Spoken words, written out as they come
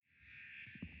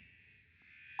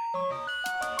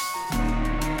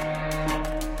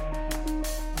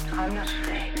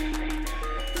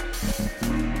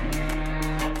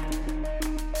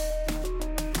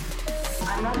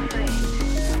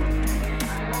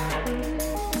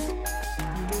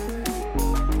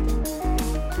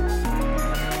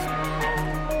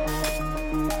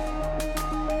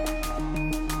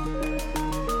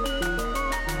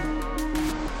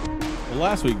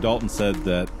last week Dalton said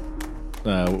that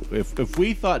if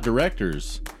we thought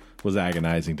directors was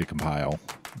agonizing to compile,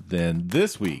 then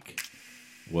this week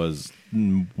was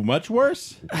much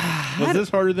worse. Was this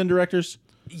harder than directors?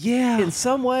 Yeah, in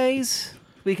some ways,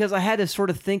 because I had to sort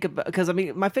of think about, because I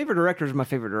mean, my favorite directors are my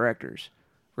favorite directors,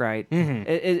 right? Mm-hmm.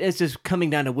 It's just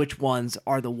coming down to which ones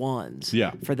are the ones.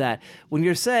 Yeah. For that, when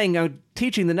you're saying I'm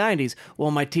teaching the '90s, well,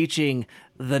 am I teaching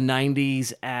the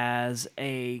 '90s as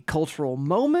a cultural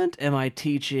moment? Am I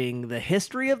teaching the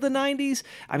history of the '90s?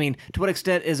 I mean, to what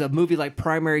extent is a movie like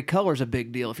Primary Colors a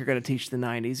big deal if you're going to teach the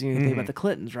 '90s? You think about the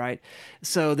Clintons, right?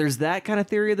 So there's that kind of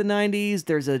theory of the '90s.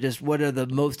 There's just what are the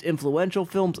most influential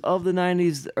films of the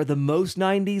 '90s, or the most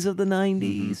 '90s of the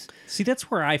 '90s. See,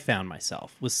 that's where I found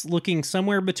myself, was looking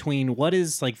somewhere between what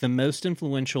is like the most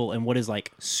influential and what is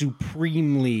like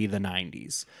supremely the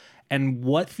 '90s, and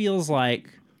what feels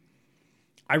like.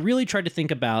 I really tried to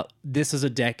think about this as a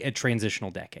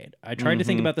transitional decade. I tried to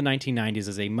think about the 1990s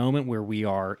as a moment where we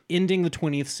are ending the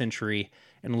 20th century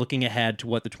and looking ahead to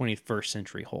what the 21st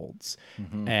century holds.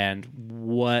 And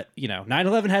what,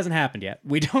 9/11 hasn't happened yet.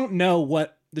 We don't know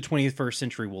what the 21st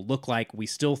century will look like. We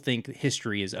still think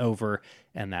history is over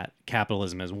and that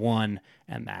capitalism has won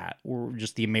and that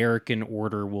just the American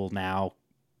order will now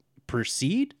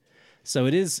proceed. So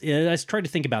I tried to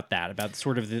think about that, about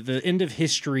sort of the end of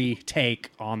history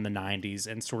take on the 90s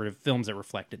and sort of films that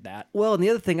reflected that. Well, and the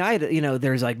other thing,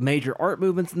 there's like major art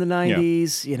movements in the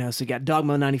 90s, so you got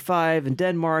Dogma 95 in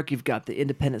Denmark, you've got the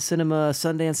independent cinema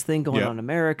Sundance thing going on in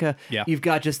America. Yeah. You've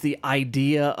got just the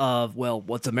idea of, well,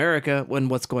 what's America when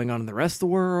what's going on in the rest of the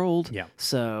world? Yeah.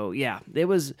 So, yeah, it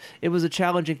was a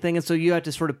challenging thing, and so you had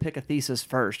to sort of pick a thesis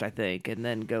first, I think, and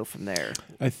then go from there.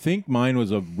 I think mine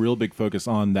was a real big focus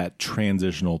on that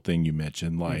transitional thing you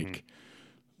mentioned, like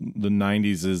the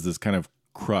 90s is this kind of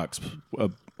crux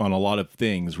on a lot of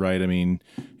things, right? I mean,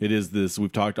 it is this,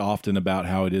 we've talked often about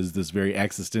how it is this very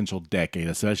existential decade,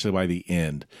 especially by the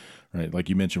end, right? Like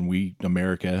you mentioned,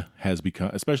 America has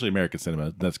become, especially American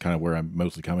cinema, that's kind of where I'm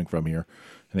mostly coming from here.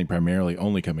 I think primarily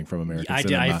only coming from American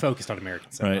cinema. I focused on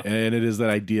American cinema. Right? And it is that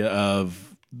idea of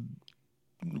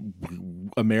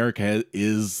America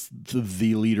is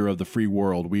the leader of the free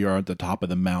world. We are at the top of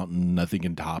the mountain. Nothing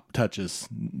can touch us.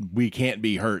 We can't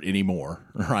be hurt anymore,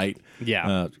 right?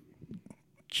 Yeah.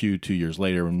 Q 2 years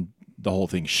later, when the whole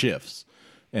thing shifts,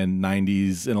 and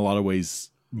 90s in a lot of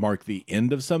ways mark the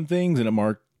end of some things, and it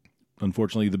marked,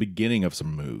 unfortunately, the beginning of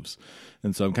some moves.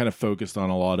 And so I'm kind of focused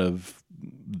on a lot of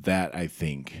that, I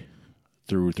think,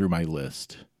 through my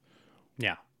list.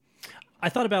 Yeah. I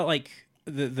thought about like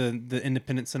the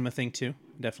independent cinema thing too.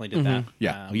 Definitely did that.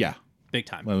 Yeah. Big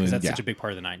time. Because that's such a big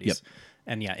part of the 90s. Yep.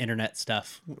 And internet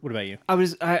stuff. What about you?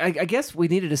 I guess we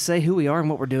needed to say who we are and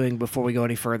what we're doing before we go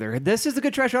any further. This is the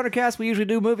Good Trash GenreCast. We usually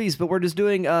do movies, but we're just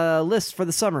doing a list for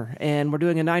the summer, and we're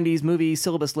doing a 90s movie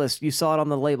syllabus list. You saw it on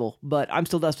the label, but I'm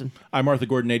still Dustin. I'm Arthur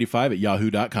Gordon 85 at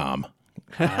yahoo.com.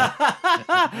 I'm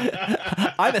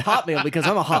at Hotmail because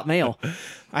I'm a hot male.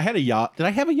 I had a Did I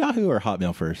have a Yahoo or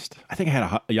Hotmail first? I think I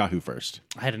had a Yahoo first.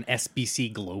 I had an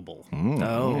SBC Global.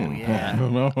 Yeah.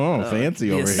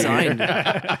 Fancy over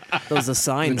here. Those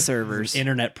assigned servers.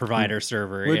 Internet provider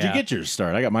server. Where'd you get your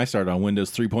start? I got my start on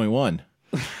Windows 3.1.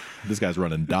 This guy's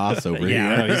running DOS over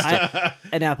here.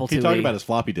 An Apple II. He talked about his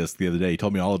floppy disk the other day. He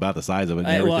told me all about the size of it and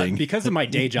everything. Well, because of my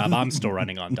day job, I'm still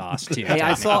running on DOS too. Hey,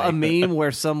 I saw a meme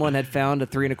where someone had found a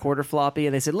 3 1/4 floppy,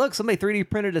 and they said, "Look, somebody 3D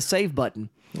printed a save button."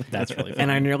 That's really funny.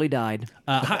 And I nearly died.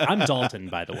 Hi, I'm Dalton,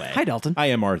 by the way. Hi, Dalton. I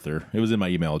am Arthur. It was in my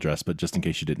email address, but just in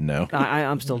case you didn't know.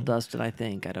 I'm still Dustin, I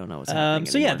think. I don't know what's happening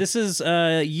So anymore. yeah, this is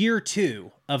year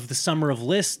 2 of the Summer of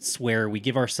Lists, where we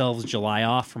give ourselves July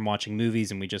off from watching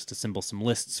movies and we just assemble some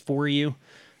lists for you.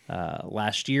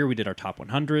 Last year, we did our top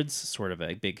 100s, sort of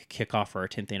a big kickoff for our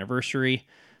 10th anniversary.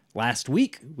 Last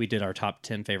week, we did our top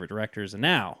 10 favorite directors, and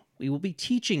now we will be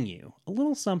teaching you a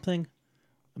little something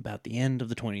about the end of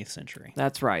the 20th century.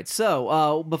 That's right.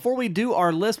 So before we do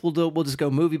our list, we'll just go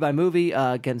movie by movie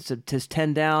against just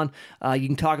 10 down. You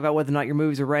can talk about whether or not your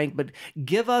movies are ranked, but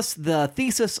give us the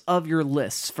thesis of your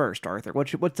lists first, Arthur.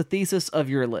 What's the thesis of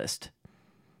your list?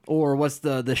 Or what's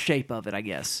the shape of it, I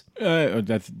guess? I've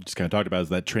just kind of talked about is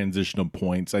that transitional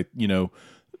points.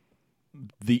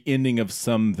 The ending of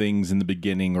some things in the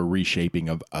beginning or reshaping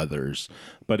of others.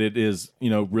 But it is,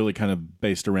 really kind of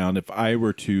based around if I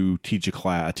were to teach a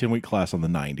 10-week class on the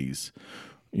 90s,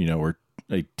 or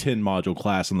a 10-module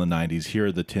class on the 90s, here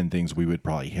are the 10 things we would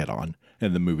probably hit on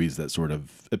and the movies that sort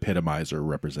of epitomize or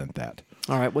represent that.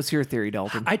 All right. What's your theory,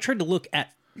 Dalton? I tried to look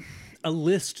at a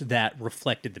list that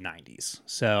reflected the 90s.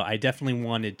 So I definitely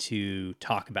wanted to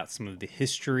talk about some of the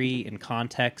history and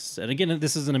context. And again,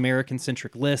 this is an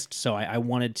American-centric list, so I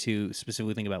wanted to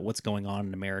specifically think about what's going on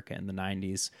in America in the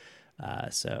 90s.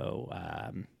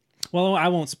 Well, I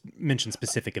won't mention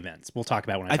specific events. We'll talk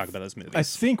about when I talk about those movies. I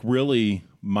think really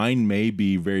mine may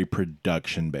be very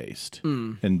production-based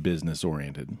and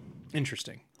business-oriented.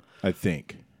 Interesting. I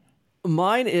think.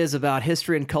 Mine is about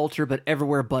history and culture, but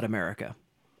everywhere but America.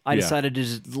 I decided to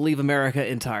just leave America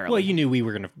entirely. Well, you knew we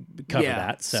were going to cover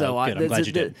that, so good. I'm glad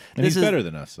you did. And he's better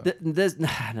than us. So. This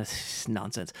is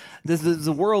nonsense. This is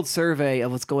a world survey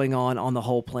of what's going on the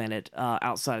whole planet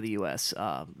outside of the U.S.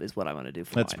 Is what I'm going to do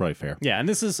for That's mine. probably fair. Yeah, and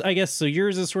this is, I guess, so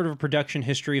yours is sort of a production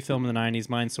history of film in the 90s.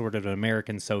 Mine's sort of an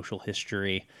American social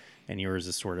history, and yours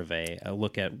is sort of a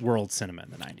look at world cinema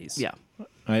in the 90s. Yeah.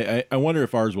 I wonder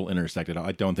if ours will intersect at all.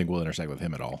 I don't think we'll intersect with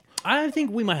him at all. I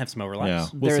think we might have some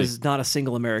overlaps. Yeah, There is not a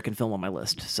single American film on my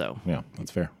list, so. Yeah,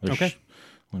 that's fair. Okay.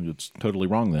 It's totally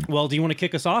wrong then. Well, do you want to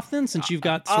kick us off then, since you've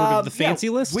got sort of the fancy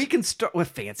list? We can start with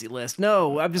fancy list.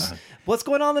 No, I'm just what's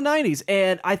going on in the 90s.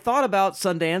 And I thought about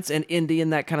Sundance and indie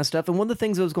and that kind of stuff. And one of the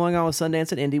things that was going on with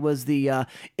Sundance and indie was the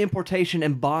importation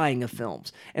and buying of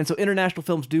films. And so international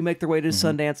films do make their way to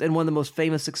Sundance. And one of the most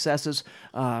famous successes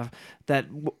of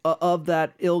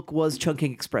that ilk was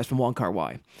Chungking Express from Wong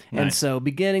Kar-wai. Nice. And so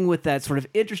beginning with that sort of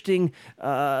interesting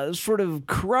sort of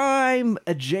crime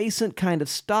adjacent kind of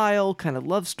style, kind of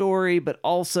love story, but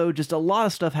also just a lot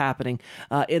of stuff happening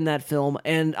in that film.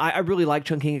 And I really like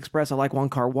Chungking Express. I like Wong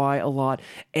Kar-wai a lot.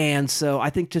 And so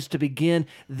I think just to begin,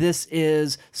 this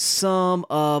is some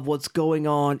of what's going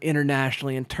on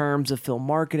internationally in terms of film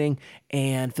marketing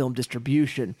and film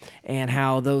distribution and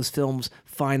how those films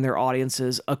find their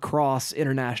audiences across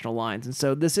international lines. And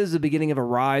so this is the beginning of a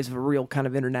rise of a real kind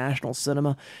of international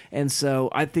cinema. And so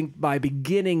I think by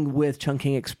beginning with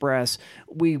Chungking Express,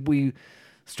 we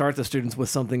start the students with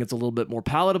something that's a little bit more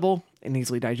palatable and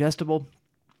easily digestible,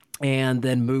 and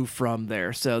then move from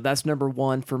there. So that's number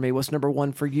one for me. What's number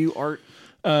one for you, Art?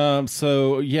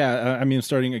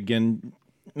 Starting again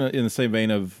in the same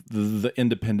vein of the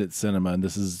independent cinema, and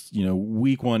this is,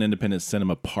 week one independent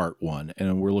cinema part one,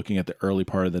 and we're looking at the early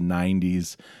part of the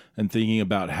 90s and thinking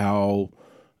about how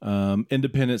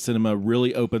independent cinema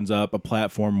really opens up a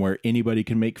platform where anybody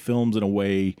can make films in a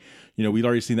way. We'd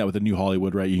already seen that with the New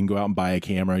Hollywood, right? You can go out and buy a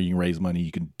camera, you can raise money,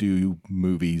 you can do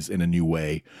movies in a new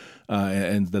way,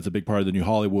 and that's a big part of the New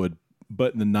Hollywood.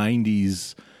 But in the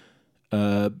 90s,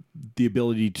 the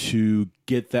ability to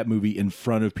get that movie in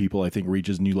front of people, I think,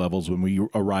 reaches new levels when we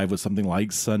arrive with something like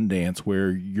Sundance, where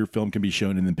your film can be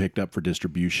shown and then picked up for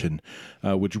distribution,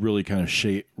 which really kind of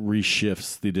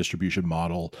reshifts the distribution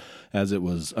model as it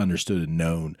was understood and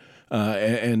known.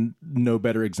 And no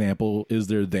better example is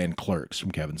there than Clerks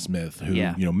from Kevin Smith,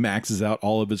 who maxes out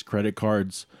all of his credit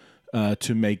cards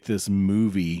to make this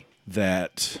movie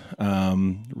that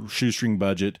shoestring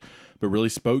budget, but really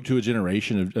spoke to a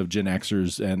generation of Gen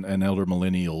Xers and elder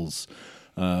millennials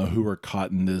who are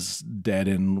caught in this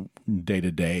dead-end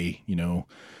day-to-day,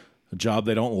 a job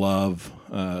they don't love,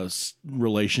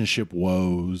 relationship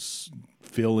woes,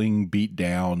 feeling beat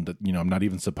down that, I'm not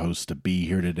even supposed to be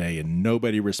here today and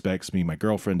nobody respects me. My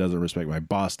girlfriend doesn't respect me. My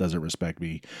boss doesn't respect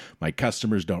me. My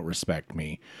customers don't respect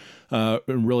me. It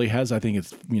really has, I think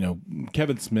it's,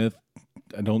 Kevin Smith,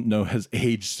 I don't know, has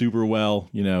aged super well,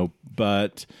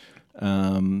 but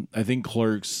I think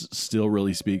Clerks still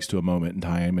really speaks to a moment in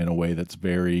time in a way that's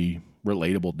very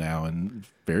relatable now and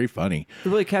very funny. It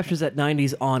really captures that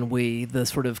 90s ennui. The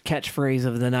sort of catchphrase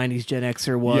of the 90s Gen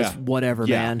Xer was whatever,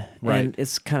 man. Right. And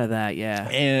it's kind of that,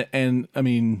 And I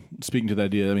mean, speaking to the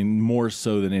idea, more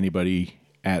so than anybody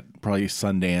at probably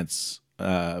Sundance,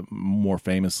 more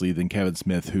famously than Kevin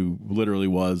Smith, who literally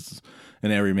was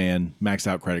an everyman, maxed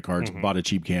out credit cards, bought a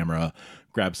cheap camera,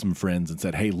 grabbed some friends and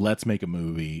said, hey, let's make a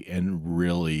movie, and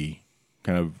really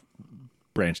kind of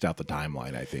branched out the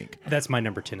timeline, I think. That's my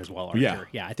number 10 as well, Arthur.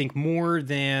 Yeah, I think more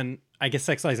than, I guess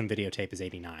Sex, Lies, and Videotape is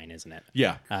 89, isn't it?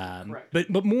 Yeah.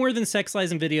 But more than Sex,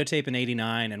 Lies, and Videotape in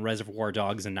 89 and Reservoir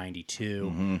Dogs in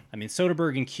 92, I mean,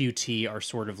 Soderbergh and QT are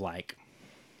sort of like,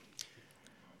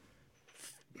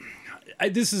 I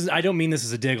don't mean this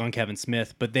as a dig on Kevin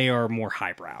Smith, but they are more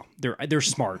highbrow. They're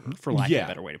smart, for lack of a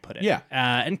better way to put it. Yeah.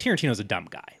 And Tarantino's a dumb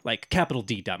guy, like capital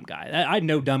D dumb guy. I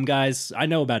know dumb guys. I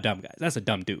know about dumb guys. That's a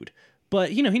dumb dude. But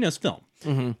he knows film,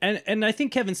 and I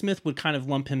think Kevin Smith would kind of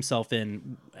lump himself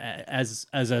in as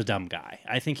a dumb guy.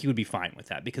 I think he would be fine with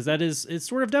that because it's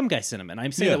sort of dumb guy cinema, and I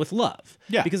say that with love,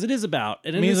 because it is about.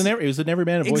 And he was an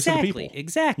everyman, a voice of the people.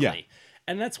 Exactly.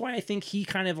 And that's why I think he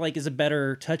kind of like is a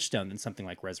better touchstone than something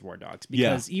like Reservoir Dogs.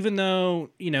 Because even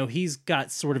though, he's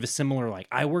got sort of a similar, like,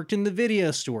 I worked in the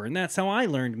video store and that's how I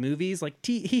learned movies. Like,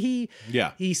 he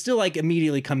still like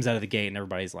immediately comes out of the gate and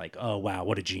everybody's like, oh, wow,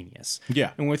 what a genius.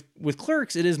 Yeah. And with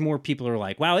Clerks, it is more people are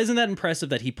like, wow, isn't that impressive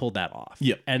that he pulled that off?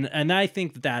 Yep. And I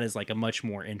think that is like a much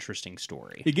more interesting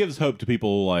story. It gives hope to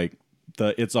people like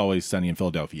the It's Always Sunny in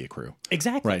Philadelphia crew.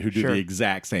 Exactly. Right, who do the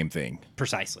exact same thing.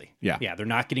 Precisely. Yeah. Yeah, they're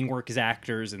not getting work as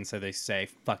actors, and so they say,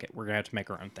 fuck it, we're going to have to make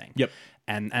our own thing. Yep.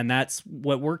 And that's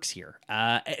what works here.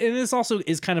 And this also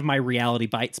is kind of my Reality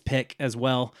Bites pick as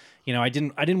well. I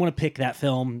didn't want to pick that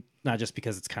film, not just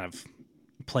because it's kind of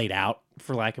played out,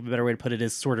 for lack of a better way to put it,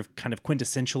 is sort of kind of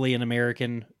quintessentially an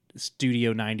American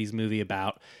studio 90s movie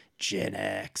about Gen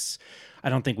X. I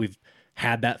don't think we've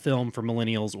had that film for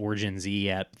millennials or Gen Z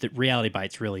yet. The Reality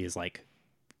Bites really is like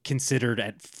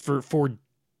considered for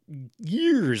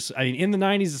years. I mean, in the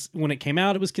 90s when it came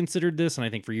out, it was considered this, and I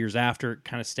think for years after it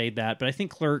kind of stayed that. But I think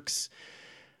Clerks,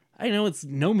 I know it's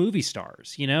no movie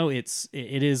stars, it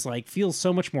is like feels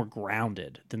so much more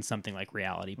grounded than something like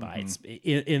Reality Bites.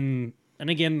 And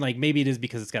again, like maybe it is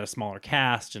because it's got a smaller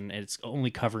cast and it's only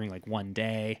covering like one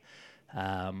day.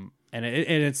 And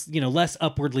it's less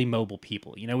upwardly mobile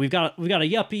people. We've got a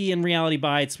yuppie in Reality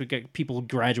Bites. We've got people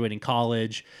graduating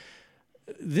college.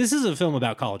 This is a film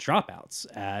about college dropouts,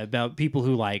 about people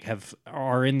who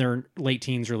are in their late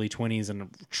teens, early 20s, and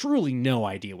truly no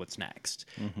idea what's next.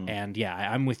 And yeah,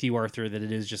 I'm with you, Arthur, that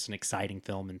it is just an exciting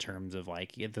film in terms of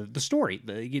like the story.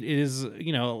 It is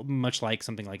much like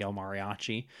something like El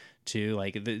Mariachi. Too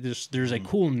like there's a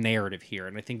cool narrative here,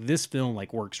 and I think this film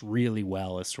like works really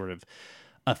well as sort of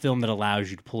a film that allows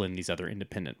you to pull in these other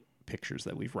independent pictures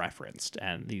that we've referenced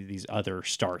and these other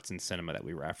starts in cinema that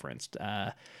we referenced,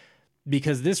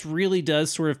 because this really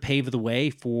does sort of pave the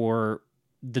way for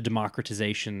the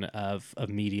democratization of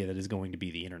media that is going to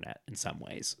be the internet in some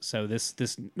ways. So this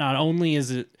not only is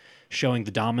it showing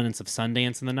the dominance of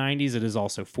Sundance in the 90s, it is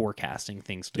also forecasting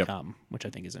things to come, which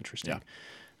I think is interesting.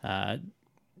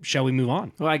 Shall we move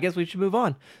on? Well, I guess we should move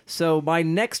on. So my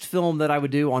next film that I would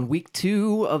do on week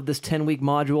 2 of this 10-week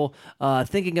module,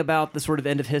 thinking about the sort of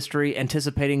end of history,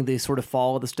 anticipating the sort of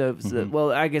fall of the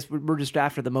well, I guess we're just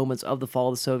after the moments of the fall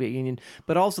of the Soviet Union,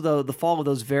 but also the fall of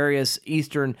those various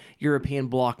Eastern European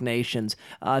bloc nations.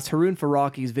 It's Harun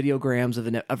Faraki's Videograms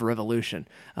of a Revolution,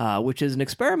 which is an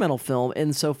experimental film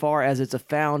insofar as it's a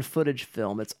found footage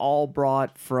film. It's all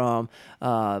brought from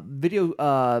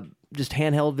just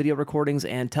handheld video recordings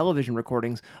and television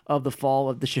recordings of the fall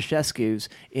of the Ceausescus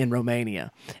in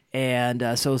Romania.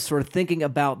 And so sort of thinking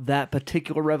about that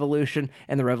particular revolution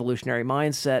and the revolutionary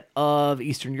mindset of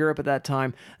Eastern Europe at that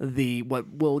time,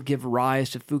 what will give rise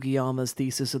to Fukuyama's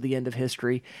thesis of the end of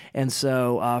history. And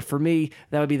so for me,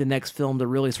 that would be the next film to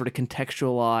really sort of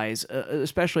contextualize,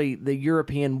 especially the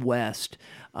European West,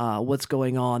 what's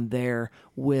going on there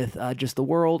with just the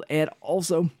world, and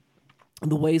also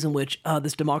the ways in which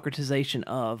this democratization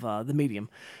of the medium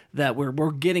that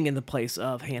we're getting in the place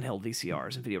of handheld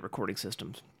VCRs and video recording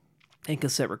systems and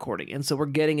cassette recording. And so we're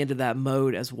getting into that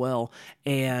mode as well,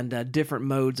 and different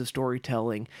modes of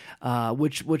storytelling,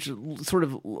 which sort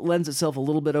of lends itself a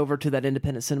little bit over to that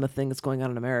independent cinema thing that's going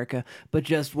on in America, but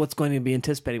just what's going to be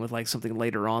anticipating with like something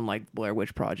later on like Blair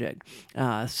Witch Project.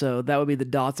 So that would be the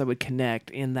dots I would connect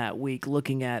in that week,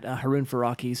 looking at Harun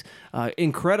Faraki's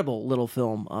incredible little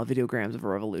film, Videograms of a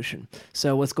Revolution.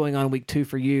 So what's going on in week 2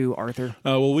 for you, Arthur?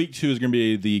 Well, week 2 is going to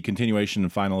be the continuation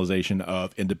and finalization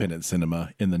of independent cinema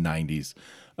in the 90s.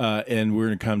 And we're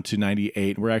going to come to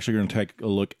 98. We're actually going to take a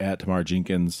look at Tamara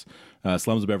Jenkins'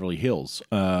 Slums of Beverly Hills.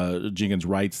 Jenkins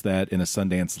writes that in a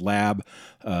Sundance lab.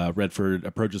 Redford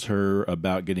approaches her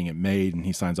about getting it made, and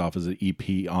he signs off as an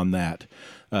EP on that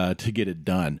to get it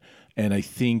done. And I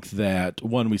think that,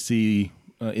 one, we see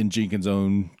in Jenkins'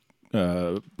 own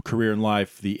career in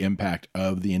life the impact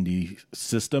of the indie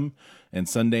system and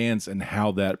Sundance, and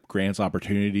how that grants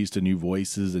opportunities to new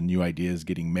voices and new ideas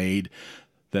getting made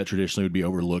that traditionally would be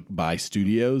overlooked by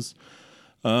studios.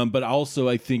 But also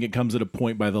I think it comes at a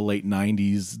point by the late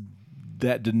 90s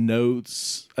that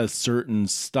denotes a certain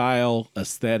style,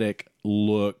 aesthetic,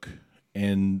 look,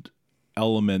 and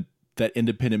element that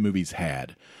independent movies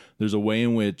had. There's a way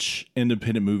in which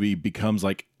independent movie becomes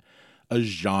like a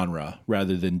genre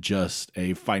rather than just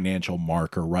a financial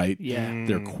marker, right? Yeah.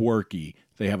 They're quirky.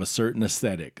 They have a certain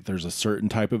aesthetic. There's a certain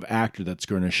type of actor that's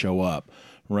going to show up.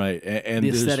 Right. And the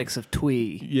aesthetics of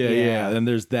twee. Yeah. And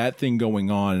there's that thing going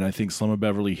on. And I think Slum of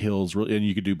Beverly Hills, and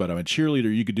you could do But I'm a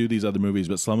Cheerleader, you could do these other movies,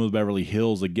 but Slum of Beverly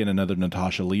Hills, again, another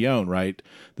Natasha Lyonne, right?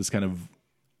 This kind of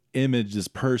image, this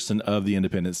person of the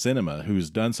independent cinema who's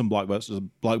done some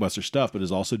blockbuster stuff, but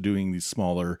is also doing these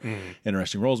smaller,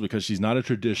 interesting roles because she's not a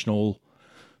traditional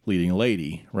leading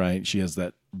lady, right? She has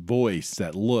that voice,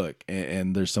 that look,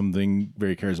 and there's something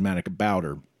very charismatic about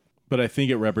her. But I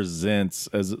think it represents,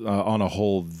 as on a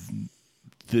whole,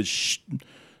 this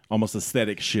almost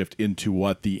aesthetic shift into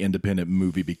what the independent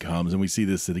movie becomes. And we see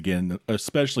this again,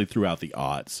 especially throughout the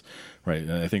aughts, right?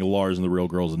 And I think Lars and the Real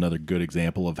Girl is another good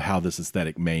example of how this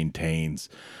aesthetic maintains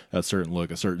a certain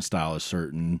look, a certain style, a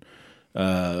certain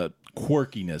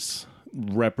quirkiness,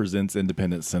 represents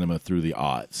independent cinema through the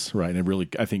aughts, right? And it really,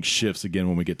 I think, shifts again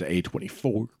when we get to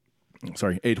A24.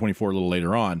 A24 a little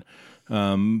later on.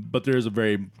 But there is a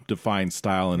very defined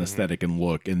style and aesthetic and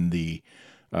look in the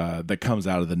that comes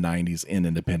out of the 90s in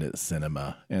independent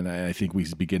cinema. And I think we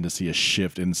begin to see a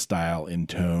shift in style, in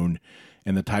tone,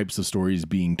 and the types of stories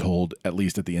being told, at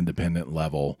least at the independent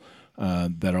level,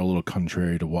 that are a little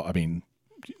contrary to what, I mean,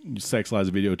 Sex, Lies,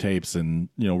 Videotapes and,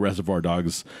 Reservoir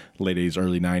Dogs, late 80s,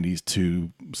 early 90s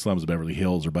to Slums of Beverly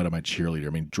Hills or But I'm a Cheerleader. I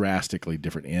mean, drastically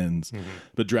different ends,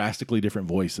 but drastically different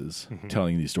voices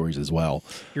telling these stories as well.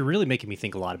 You're really making me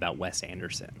think a lot about Wes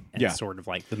Anderson and sort of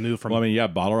like the move from... Well, I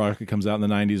mean, Bottle Rocket comes out in the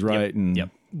 90s, right? Yep.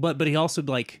 But he also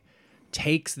like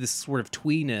takes this sort of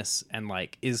tweeness and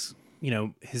like is...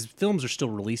 his films are still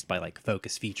released by like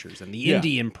Focus Features and the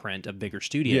indie imprint of bigger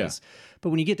studios. But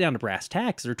when you get down to brass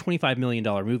tacks, they're $25 million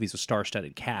movies with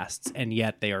star-studded casts, and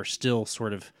yet they are still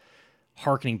sort of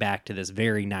hearkening back to this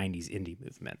very 90s indie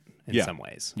movement in some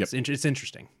ways. It's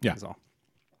interesting. That's all.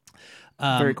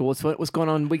 Very cool. What's going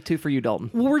on week 2 for you, Dalton?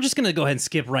 Well, we're just going to go ahead and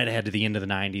skip right ahead to the end of the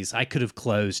 90s. I could have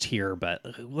closed here, but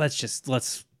let's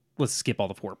skip all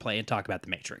the foreplay and talk about The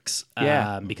Matrix.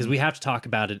 Because we have to talk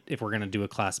about it if we're going to do a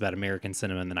class about American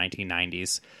cinema in the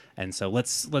 1990s. And so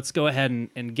let's go ahead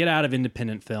and get out of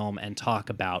independent film and talk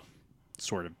about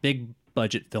sort of big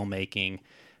budget filmmaking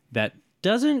that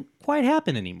doesn't quite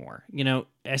happen anymore.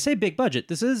 I say big budget.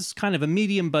 This is kind of a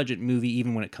medium budget movie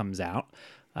even when it comes out.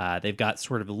 They've got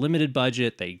sort of a limited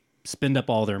budget. They spend up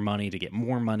all their money to get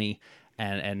more money.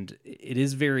 And it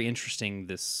is very interesting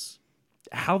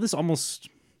how this almost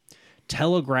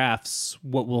telegraphs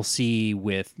what we'll see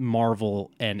with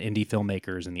Marvel and indie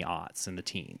filmmakers in the aughts and the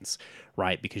teens,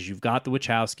 right? Because you've got the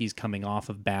Wachowskis coming off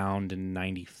of Bound in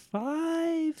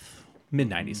 95,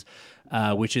 mid-90s,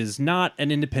 which is not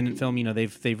an independent film.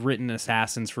 They've written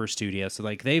Assassins for a studio, so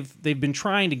like they've been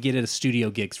trying to get at a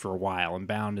studio gigs for a while, and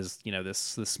Bound is this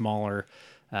smaller,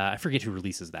 I forget who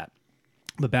releases that.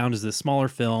 But Bound is this smaller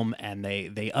film, and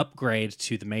they upgrade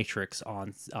to The Matrix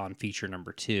on feature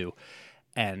number 2,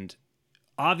 and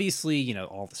obviously,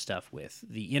 all the stuff with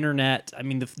the internet. I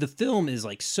mean, the film is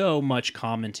like so much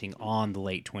commenting on the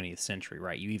late 20th century,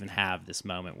 right? You even have this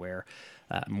moment where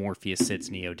Morpheus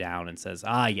sits Neo down and says,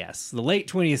 yes, the late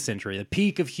 20th century, the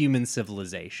peak of human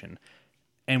civilization.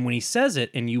 And when he says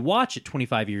it and you watch it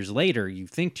 25 years later, you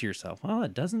think to yourself, well,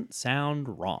 it doesn't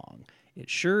sound wrong. It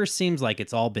sure seems like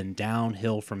it's all been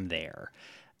downhill from there.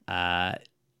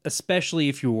 Especially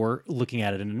if you're looking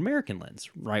at it in an American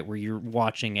lens, right, where you're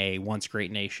watching a once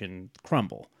great nation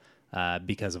crumble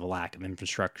because of a lack of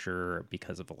infrastructure,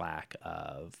 because of a lack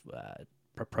of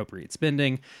appropriate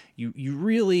spending. You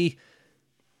really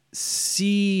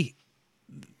see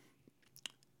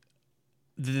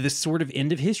this sort of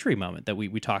end of history moment that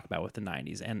we talk about with the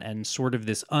 90s and sort of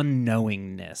this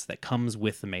unknowingness that comes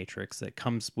with The Matrix, that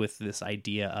comes with this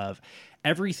idea of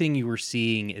everything you were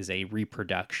seeing is a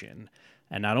reproduction.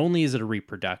 And not only is it a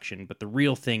reproduction, but the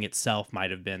real thing itself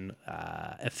might have been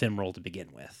ephemeral to begin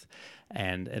with.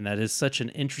 And that is such an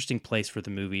interesting place for the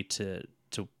movie to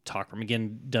talk from.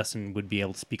 Again, Dustin would be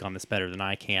able to speak on this better than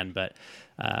I can, but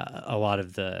a lot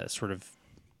of the sort of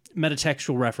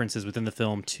metatextual references within the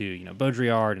film to,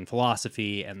 Baudrillard and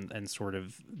philosophy and sort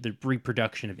of the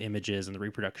reproduction of images and the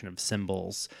reproduction of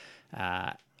symbols.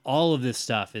 All of this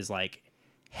stuff is like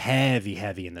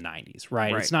heavy in the 90s,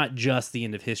 right? It's not just the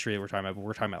end of history that we're talking about, but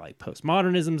we're talking about like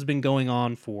postmodernism's been going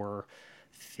on for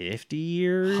 50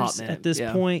 years at this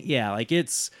point. Yeah, like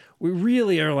we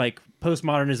really are like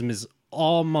postmodernism is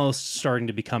almost starting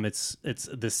to become it's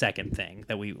the second thing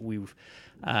that we've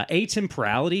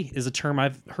atemporality is a term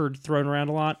I've heard thrown around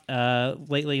a lot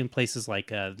lately in places like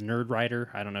Nerd Writer.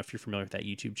 I don't know if you're familiar with that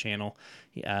YouTube channel.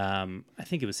 I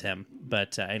think it was him,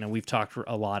 but I know we've talked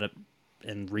a lot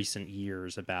in recent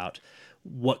years about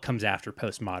what comes after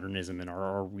postmodernism, and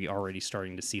are we already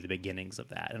starting to see the beginnings of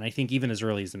that? And I think even as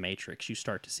early as The Matrix, you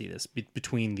start to see this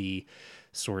between the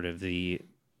sort of the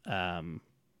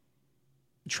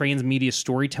transmedia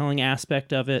storytelling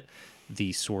aspect of it,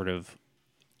 the sort of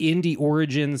indie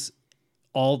origins,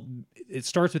 it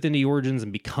starts with Indie Origins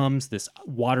and becomes this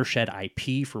watershed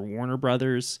IP for Warner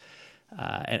Brothers.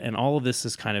 And all of this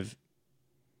is kind of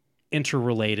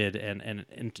interrelated and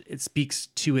it speaks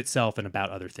to itself and about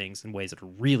other things in ways that are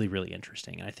really, really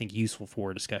interesting. And I think useful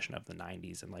for a discussion of the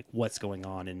 90s and like what's going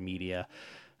on in media.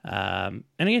 And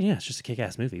again, yeah, it's just a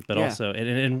kick-ass movie, but also,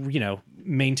 and you know,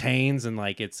 maintains and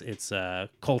like its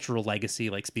cultural legacy,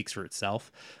 like speaks for itself.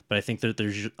 But I think that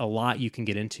there's a lot you can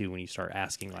get into when you start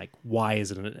asking like, why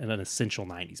is it an essential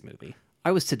 90s movie?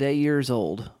 I was today years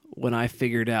old when I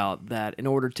figured out that in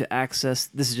order to access,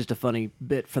 this is just a funny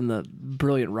bit from the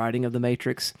brilliant writing of the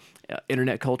Matrix,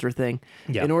 internet culture thing.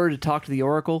 Yeah. In order to talk to the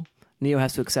Oracle, Neo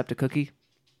has to accept a cookie.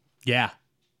 Yeah.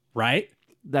 Right?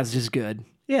 That's just good.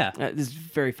 Yeah. This is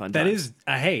very fun. That time. is,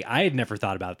 hey, I had never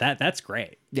thought about that. That's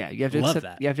great. Yeah, you have to Love accept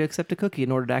that. You have to accept a cookie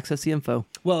in order to access the info.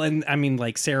 Well, and I mean,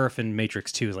 like Seraph in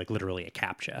Matrix 2 is like literally a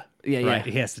CAPTCHA. Yeah, right?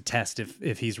 yeah. He has to test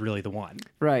if he's really the one.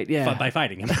 Right, yeah. By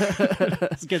fighting him.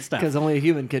 It's good stuff. Because only a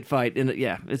human could fight.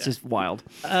 It's just wild.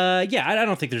 Yeah, I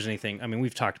don't think there's anything. I mean,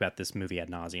 we've talked about this movie ad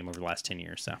nauseum over the last 10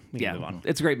 years, so we can move on.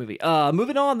 It's a great movie.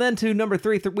 Moving on then to number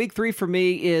 3. Week 3 for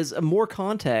me is more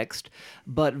context,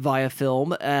 but via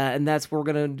film. And that's where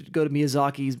we're going to go to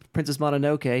Miyazaki's Princess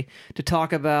Mononoke to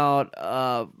talk about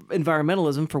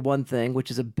environmentalism, for one thing,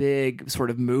 which is a big sort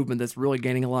of movement that's really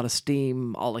gaining a lot of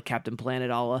steam, a la Captain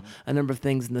Planet, a la a number of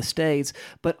things in the States,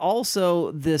 but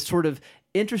also this sort of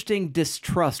interesting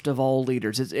distrust of all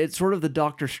leaders. It's sort of the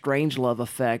Dr. Strangelove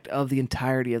effect of the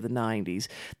entirety of the 90s,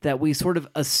 that we sort of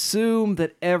assume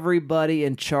that everybody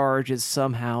in charge is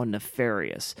somehow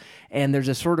nefarious. And there's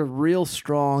a sort of real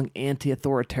strong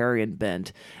anti-authoritarian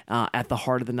bent at the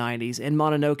heart of the 90s. And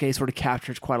Mononoke sort of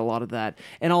captures quite a lot of that.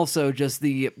 And also just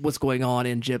what's going on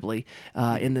in Ghibli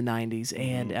in the 90s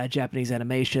and Japanese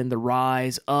animation, the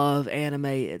rise of anime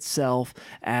itself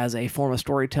as a form of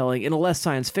storytelling in a less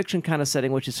science fiction kind of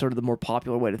setting, which is sort of the more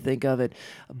popular way to think of it.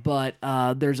 But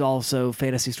there's also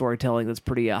fantasy storytelling that's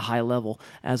pretty high level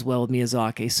as well with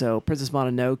Miyazaki. So Princess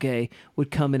Mononoke would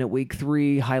come in at week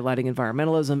 3, highlighting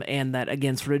environmentalism and that,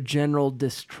 again, sort of general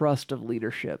distrust of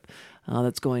leadership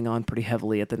that's going on pretty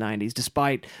heavily at the 90s,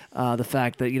 despite the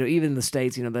fact that, even in the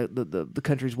States, the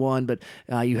country's won, but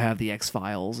you have the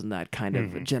X-Files and that kind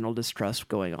of general distrust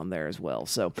going on there as well.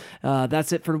 So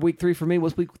that's it for week 3 for me.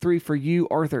 What's week 3 for you,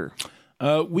 Arthur?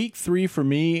 Week 3 for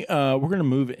me, we're going to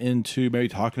move into maybe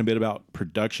talking a bit about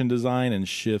production design and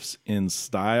shifts in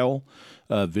style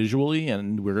visually,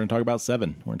 and we're going to talk about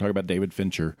Seven. We're going to talk about David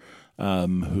Fincher,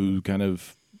 who kind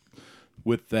of,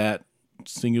 with that,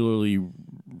 singularly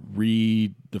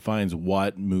redefines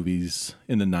what movies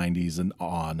in the 90s and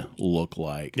on look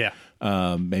like. Yeah.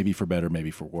 Maybe for better,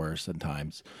 maybe for worse at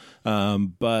times.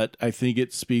 But I think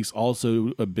it speaks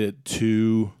also a bit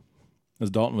to,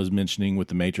 as Dalton was mentioning with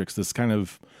The Matrix, this kind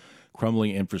of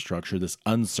crumbling infrastructure, this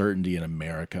uncertainty in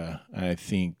America. I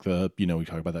think we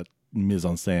talk about that mise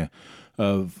en scène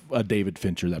of David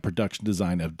Fincher, that production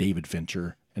design of David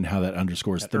Fincher, and how that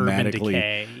underscores That urban thematically,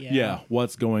 decay,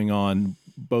 what's going on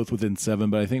both within Seven,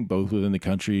 but I think both within the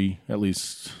country, at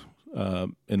least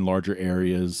in larger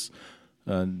areas,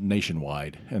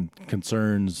 nationwide, and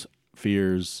concerns,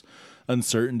 fears,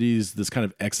 uncertainties, this kind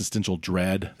of existential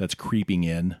dread that's creeping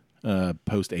in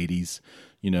post 80s.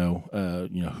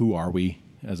 Who are we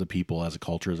as a people, as a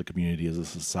culture, as a community, as a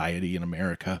society in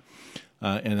America?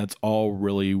 And that's all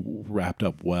really wrapped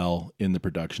up well in the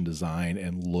production design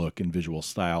and look and visual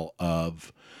style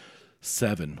of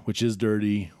Seven, which is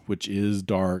dirty, which is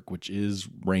dark, which is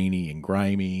rainy and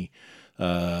grimy,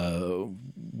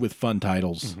 with fun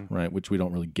titles, right? Which we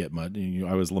don't really get much.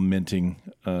 I was lamenting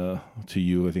to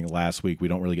you, I think last week, we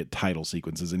don't really get title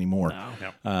sequences anymore.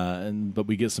 No. But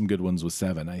we get some good ones with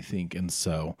Seven, I think. And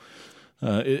so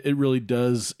it really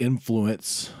does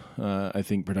influence, I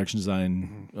think, production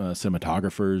design,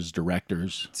 cinematographers,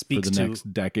 directors Speaks for the to-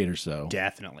 next decade or so.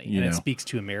 Definitely. You And it know. speaks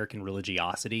to American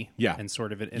religiosity. Yeah. And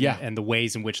sort of it. Yeah. And the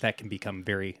ways in which that can become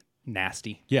very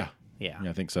nasty. Yeah. Yeah.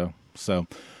 I think so. So,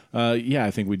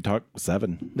 I think we'd talk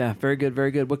Seven. Yeah, very good,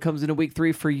 very good. What comes into week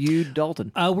 3 for you,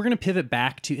 Dalton? We're going to pivot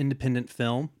back to independent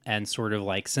film and sort of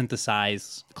like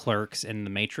synthesize Clerks and The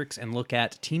Matrix and look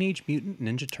at Teenage Mutant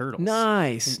Ninja Turtles.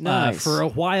 Nice. For a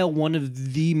while, one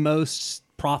of the most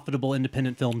profitable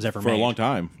independent films ever For made. a long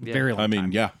time. Very long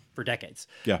time. yeah. For decades.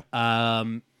 Yeah.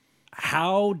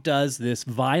 How does this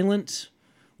violent,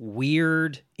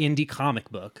 weird indie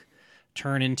comic book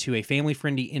turn into a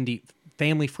family-friendly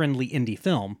indie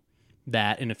film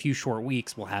that in a few short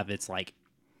weeks will have its like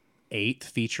 8th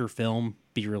feature film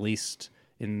be released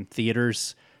in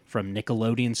theaters from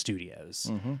Nickelodeon Studios?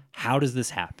 How does this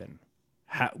happen?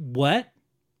 What?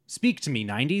 speak to me,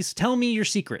 90s. Tell me your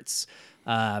secrets.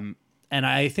 And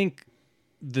I think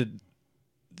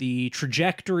the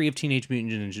trajectory of Teenage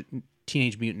Mutant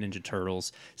Ninja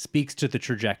Turtles speaks to the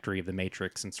trajectory of The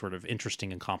Matrix in sort of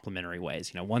interesting and complementary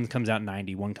ways. One comes out in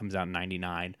 90, one comes out in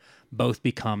 99. Both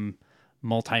become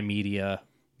multimedia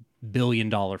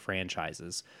billion-dollar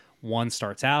franchises. One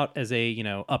starts out as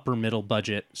a upper middle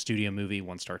budget studio movie.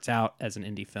 One starts out as an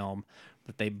indie film,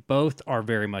 but they both are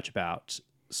very much about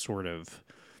sort of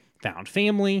found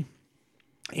family,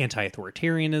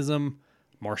 anti-authoritarianism,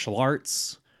 martial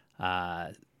arts,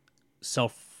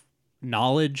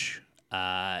 self-knowledge,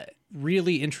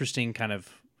 really interesting kind of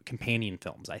companion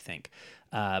films, I think.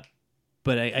 But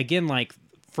again, like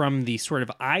from the sort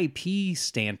of IP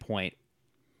standpoint,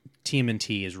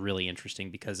 TMNT is really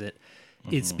interesting because it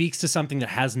speaks to something that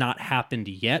has not happened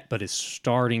yet, but is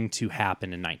starting to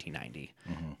happen in 1990.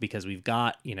 Because we've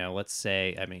got, let's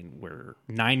say, we're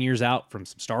 9 years out from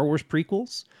some Star Wars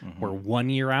prequels. We're 1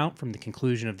 year out from the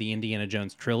conclusion of the Indiana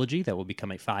Jones trilogy that will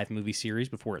become a 5-movie series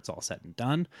before it's all said and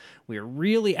done. We are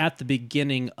really at the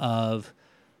beginning of,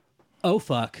 oh,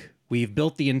 fuck, we've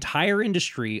built the entire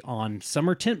industry on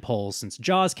summer tentpoles since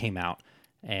Jaws came out,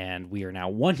 and we are now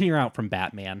 1 year out from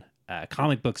Batman.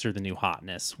 Comic books are the new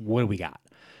hotness. What do we got?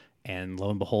 And lo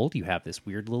and behold, you have this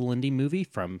weird little indie movie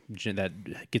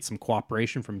that gets some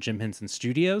cooperation from Jim Henson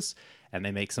Studios, and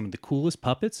they make some of the coolest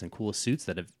puppets and coolest suits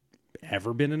that have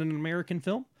ever been in an American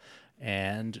film,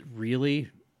 and really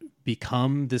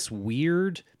become this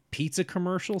weird pizza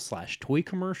commercial / toy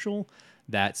commercial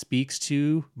that speaks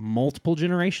to multiple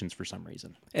generations for some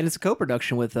reason. And it's a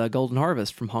co-production with Golden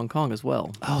Harvest from Hong Kong as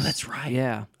well. Oh, that's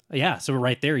right. Yeah, so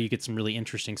right there you get some really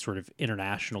interesting sort of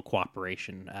international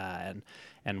cooperation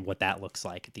and what that looks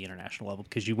like at the international level,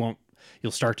 because you'll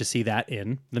start to see that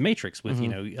in The Matrix with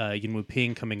Yuen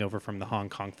Ping coming over from the Hong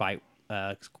Kong fight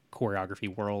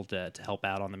choreography world to help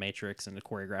out on The Matrix and to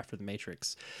choreograph for The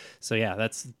Matrix. So yeah,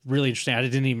 that's really interesting. I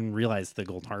didn't even realize the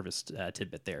Golden Harvest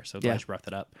tidbit there, so glad you brought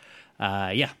that up.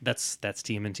 That's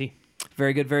TMNT.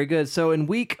 Very good, very good. So in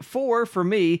week 4 for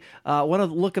me, I want to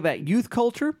look about youth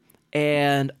culture.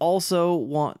 And also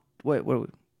what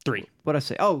 3. What'd I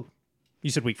say? Oh, you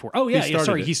said week 4. Oh, yeah.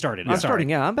 He started. I'm starting.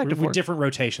 Yeah, I'm back to 4. Different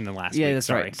rotation than last week. Yeah, that's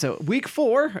right. So week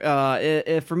 4,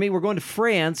 for me, we're going to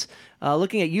France,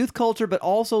 looking at youth culture, but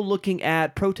also looking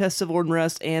at protest, civil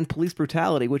unrest, and police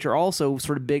brutality, which are also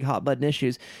sort of big hot-button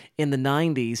issues in the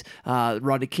 90s.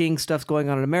 Rodney King stuff's going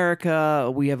on in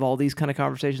America. We have all these kind of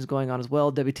conversations going on as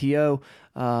well. WTO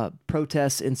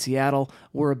protests in Seattle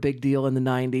were a big deal in the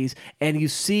 90s. And you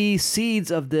see seeds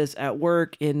of this at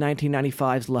work in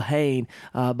 1995's La Haine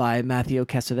by Matthew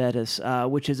Cassavetes,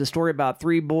 which is a story about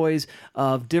 3 boys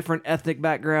of different ethnic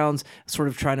backgrounds sort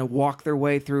of trying to walk their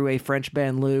way through a French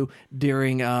banlieue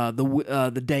during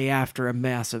the day after a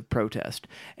massive protest.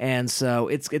 And so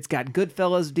it's got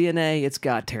Goodfellas DNA, it's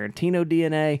got Tarantino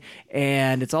DNA,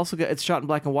 and it's also it's shot in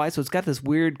black and white, so it's got this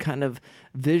weird kind of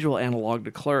visual analog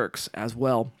to Clerks as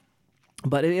well.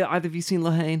 But either of you seen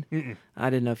La Haine? Mm-mm. I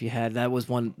didn't know if you had. That was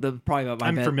I'm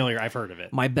familiar. I've heard of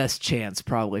it. My best chance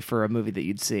probably for a movie that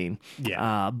you'd seen.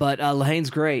 Yeah. But La Haine's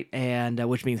great, and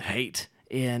which means hate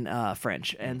in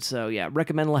French. And so, yeah,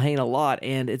 recommend La Haine a lot.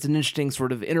 And it's an interesting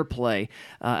sort of interplay,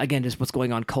 again, just what's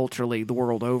going on culturally the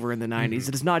world over in the 90s. Mm-hmm.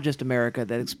 It is not just America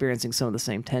that's experiencing some of the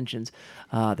same tensions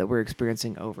that we're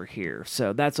experiencing over here.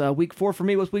 So that's week 4 for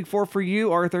me. What's week 4 for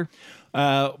you, Arthur?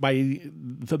 By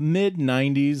the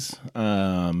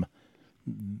mid-90s,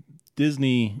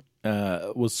 Disney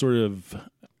was sort of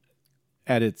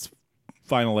at its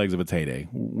final legs of its heyday.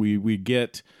 We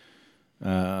get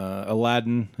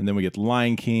Aladdin, and then we get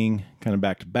Lion King, kind of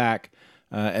back to back,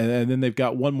 and then they've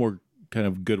got one more kind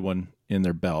of good one in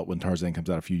their belt when Tarzan comes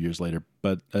out a few years later.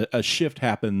 But a shift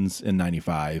happens in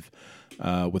 '95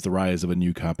 with the rise of a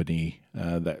new company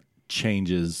that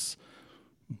changes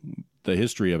the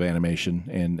history of animation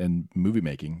and movie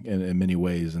making in many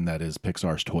ways, and that is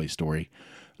Pixar's Toy Story.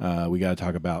 We got to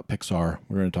talk about Pixar.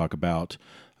 We're going to talk about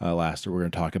Lasseter. We're going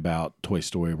to talk about Toy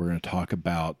Story. We're going to talk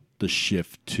about the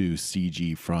shift to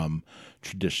CG from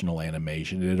traditional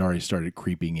animation. It had already started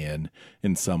creeping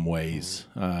in some ways.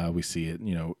 We see it,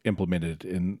 implemented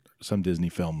in some Disney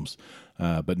films,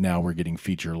 but now we're getting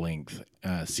feature-length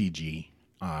CGI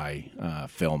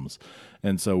films.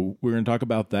 And so we're going to talk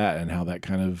about that and how that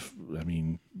kind of,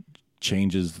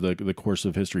 changes the course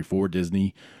of history for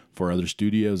Disney, for other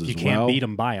studios as well. You can't beat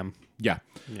them, buy them. Yeah,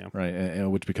 right.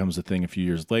 And which becomes a thing a few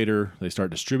years later. They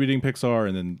start distributing Pixar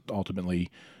and then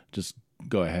ultimately just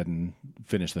go ahead and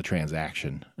finish the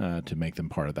transaction to make them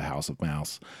part of the House of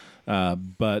Mouse.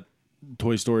 But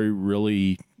Toy Story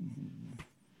really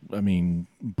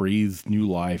breathed new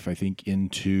life, I think,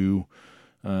 into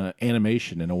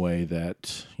animation in a way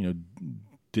that,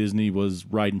 Disney was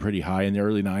riding pretty high in the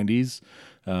early 90s.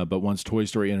 But once Toy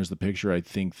Story enters the picture, I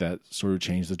think that sort of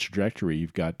changed the trajectory.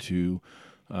 You've got to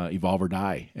evolve or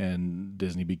die, and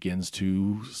Disney begins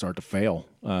to start to fail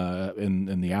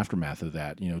in the aftermath of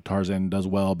that. Tarzan does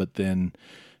well, but then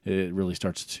it really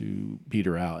starts to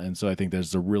peter out. And so I think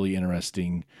there's a really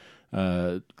interesting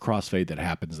crossfade that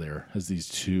happens there as these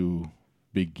two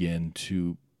begin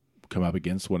to come up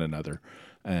against one another,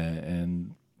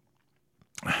 and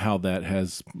how that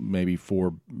has, maybe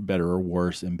for better or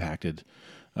worse, impacted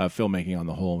filmmaking on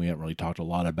the whole. We haven't really talked a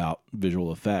lot about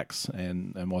visual effects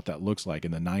and what that looks like in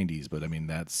the 90s, but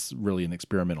that's really an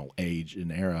experimental age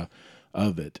and era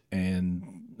of it.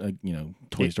 And,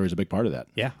 Toy Story is a big part of that.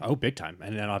 Yeah. Oh, big time.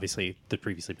 And then obviously the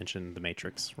previously mentioned The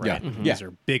Matrix, right? Yeah. Mm-hmm. Yeah. These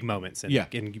are big moments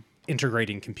in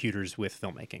integrating computers with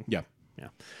filmmaking. Yeah. Yeah.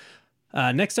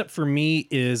 Next up for me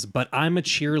is But I'm a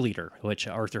Cheerleader, which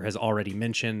Arthur has already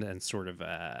mentioned, and sort of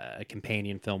a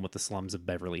companion film with the slums of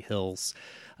Beverly Hills.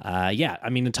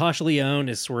 Natasha Lyonne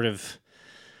is sort of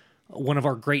one of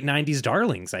our great 90s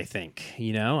darlings, I think.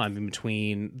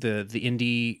 Between the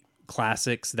indie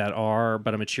classics that are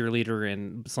But I'm a Cheerleader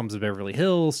and Slums of Beverly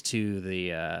Hills to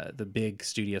the big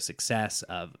studio success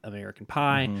of American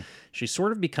Pie. Mm-hmm. She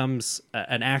sort of becomes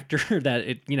an actor that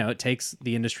it takes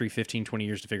the industry 15, 20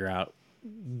 years to figure out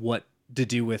what to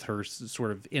do with her sort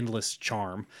of endless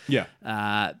charm. Yeah.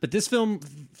 But this film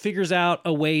figures out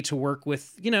a way to work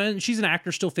with, and she's an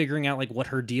actor still figuring out like what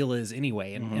her deal is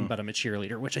anyway in But I'm a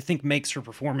Cheerleader, which I think makes her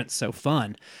performance so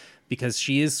fun, because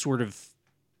she is sort of,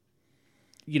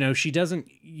 you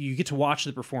get to watch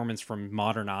the performance from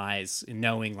modern eyes and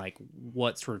knowing like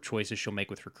what sort of choices she'll make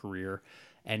with her career.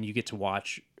 And you get to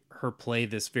watch her play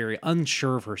this very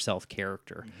unsure of herself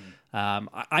character.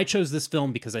 I chose this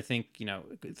film because I think,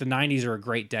 the 90s are a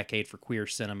great decade for queer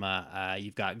cinema.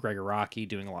 You've got Gregor Rocky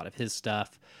doing a lot of his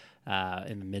stuff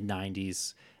in the mid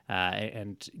 90s.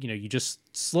 You just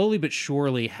slowly but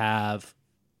surely have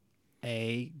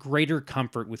a greater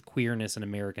comfort with queerness in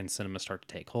American cinema start to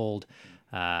take hold.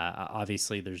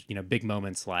 Obviously there's, big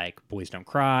moments like Boys Don't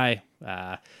Cry.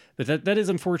 But that is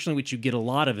unfortunately what you get a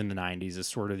lot of in the 90s, is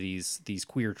sort of these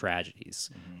queer tragedies.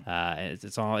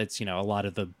 It's a lot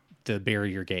of the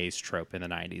bury your gays trope in the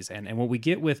 90s. And what we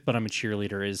get with But I'm a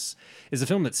Cheerleader is a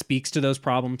film that speaks to those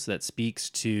problems, that speaks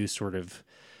to sort of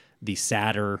the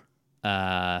sadder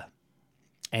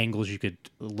angles you could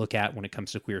look at when it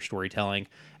comes to queer storytelling.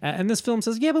 And this film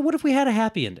says, yeah, but what if we had a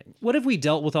happy ending? What if we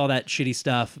dealt with all that shitty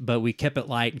stuff, but we kept it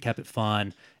light and kept it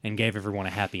fun and gave everyone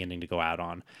a happy ending to go out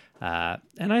on?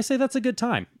 And I say that's a good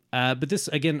time. But this,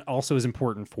 again, also is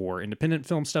important for independent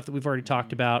film stuff that we've already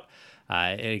talked about.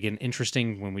 Again,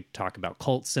 interesting when we talk about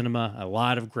cult cinema. A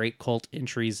lot of great cult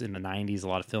entries in the 90s, a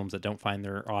lot of films that don't find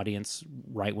their audience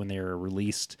right when they're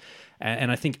released.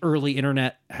 And I think early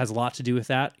internet has a lot to do with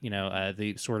that.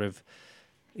 The sort of,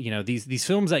 these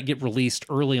films that get released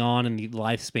early on in the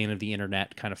lifespan of the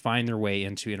internet kind of find their way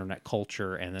into internet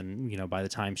culture. And then, by the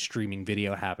time streaming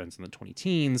video happens in the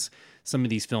 2010s, some of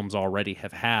these films already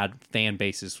have had fan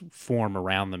bases form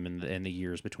around them in the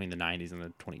years between the 90s and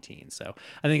the 2010s. So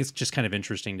I think it's just kind of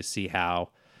interesting to see how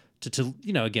to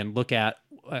again, look at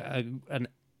an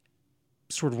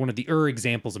sort of one of the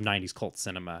examples of 90s cult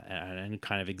cinema and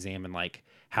kind of examine like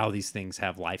how these things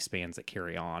have lifespans that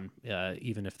carry on,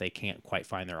 even if they can't quite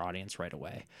find their audience right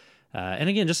away. And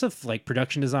again, just like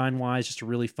production design wise, just a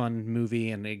really fun movie.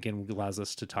 And again, allows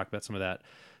us to talk about some of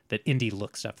that indie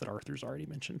look stuff that Arthur's already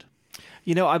mentioned.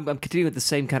 I'm continuing with the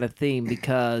same kind of theme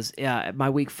because my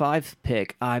week 5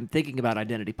 pick, I'm thinking about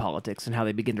identity politics and how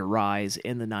they begin to rise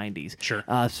in the 90s. Sure.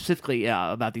 Specifically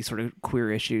about these sort of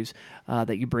queer issues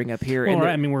that you bring up here. Well,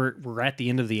 we're at the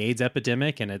end of the AIDS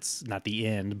epidemic, and it's not the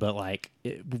end, but like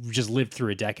we've just lived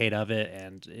through a decade of it,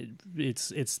 and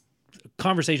it's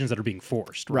conversations that are being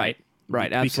forced. Right,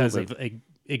 absolutely. Because of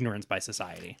ignorance by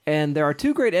society. And there are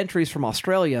 2 great entries from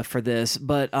Australia for this,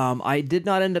 but I did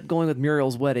not end up going with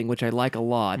Muriel's Wedding, which I like a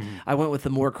lot. Mm-hmm. I went with the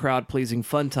more crowd-pleasing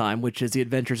fun time, which is The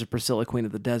Adventures of Priscilla, Queen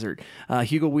of the Desert.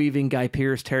 Hugo Weaving, Guy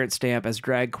Pearce, Terrence Stamp as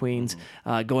drag queens,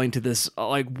 going to this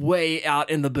like way out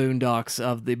in the boondocks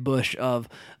of the bush of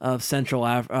Central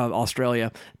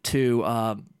Australia to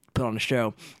put on a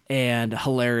show, and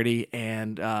hilarity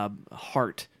and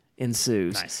heart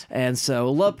ensues. Nice. And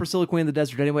so love Priscilla, Queen of the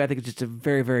Desert anyway. I think it's just a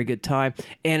very, very good time.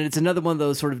 And it's another one of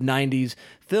those sort of 90s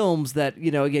films that,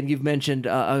 again, you've mentioned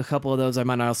a couple of those. I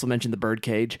might also mention The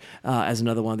Birdcage as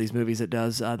another one of these movies that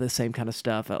does the same kind of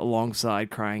stuff alongside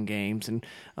Crying Games and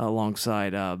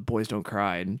alongside Boys Don't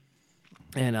Cry. And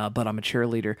but I'm a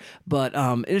cheerleader. But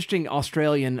interesting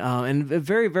Australian and a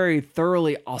very, very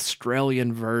thoroughly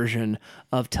Australian version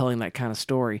of telling that kind of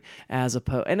story. As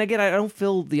opposed, and again, I don't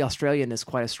feel the Australianness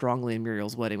quite as strongly in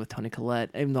Muriel's Wedding with Toni Collette,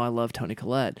 even though I love Toni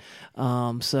Collette.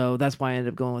 So that's why I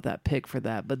ended up going with that pick for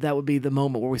that. But that would be the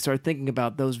moment where we start thinking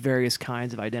about those various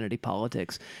kinds of identity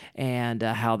politics and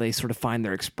how they sort of find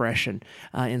their expression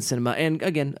in cinema. And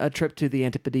again, a trip to the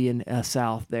Antipodean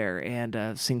South there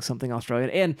and seeing something Australian.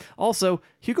 And also,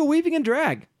 Hugo Weaving in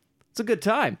drag. It's a good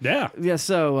time. Yeah. Yeah,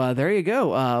 so there you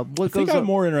go. I think I'm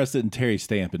more interested in Terry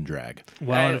Stamp in drag.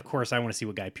 Well, and of course, I want to see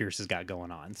what Guy Pearce has got going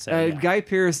on. So yeah. Guy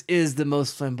Pearce is the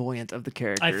most flamboyant of the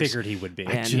characters. I figured he would be.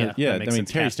 And, Yeah, I mean,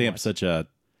 Terry Stamp's such a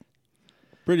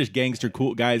British gangster,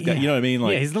 cool guy. He's got, you know what I mean?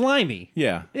 Like, yeah, he's the limey.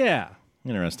 Yeah. Yeah.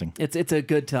 Interesting. It's a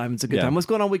good time. It's a good time. What's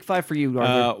going on week 5 for you,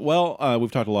 Arthur?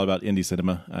 We've talked a lot about indie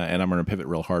cinema, and I'm going to pivot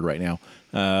real hard right now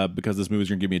because this movie's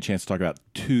going to give me a chance to talk about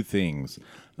two things.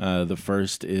 The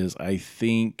first is, I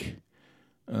think,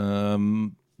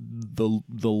 the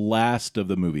last of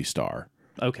the movie star.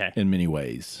 Okay. In many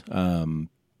ways.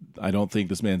 I don't think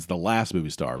this man's the last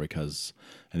movie star because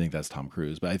I think that's Tom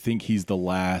Cruise, but I think he's the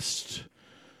last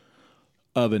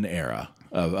of an era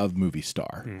of movie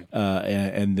star.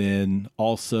 And then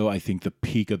also I think the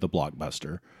peak of the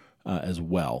blockbuster as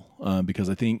well, because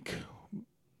I think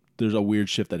there's a weird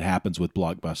shift that happens with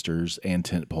blockbusters and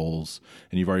tent poles,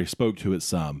 and you've already spoke to it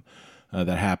some,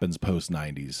 that happens post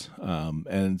 90s.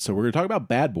 And so we're going to talk about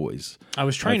Bad Boys. I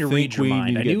was trying to read your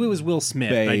mind. I knew it was Will Smith,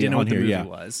 but I didn't know what the movie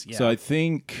was. Yeah. So I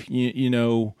think, you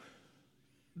know,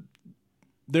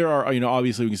 there are,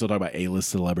 obviously we can still talk about A-list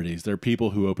celebrities. There are people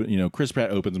who open, Chris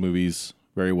Pratt opens movies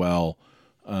very well.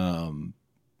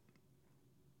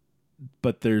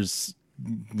 But there's,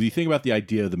 you think about the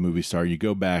idea of the movie star, you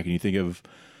go back and you think of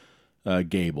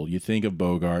Gable, you think of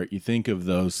Bogart, you think of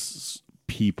those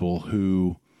people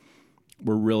who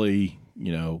were really,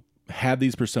 had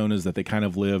these personas that they kind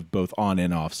of lived both on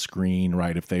and off screen,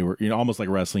 right? If they were, almost like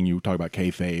wrestling, you talk about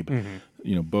kayfabe.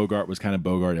 Mm-hmm. Bogart was kind of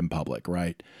Bogart in public,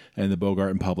 right? And the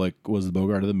Bogart in public was the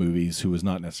Bogart of the movies, who was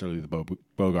not necessarily the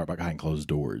Bogart behind closed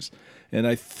doors. And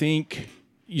I think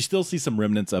you still see some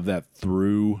remnants of that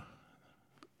through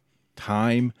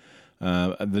time.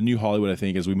 The new Hollywood, I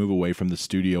think, as we move away from the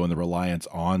studio and the reliance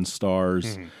on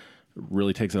stars,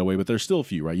 really takes it away. But there's still a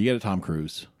few, right? You get a Tom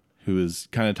Cruise, who is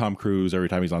kind of Tom Cruise every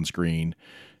time he's on screen,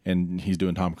 and he's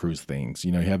doing Tom Cruise things.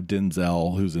 You have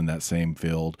Denzel, who's in that same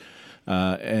field.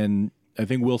 And I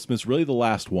think Will Smith's really the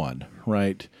last one,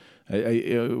 right?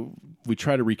 We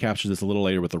try to recapture this a little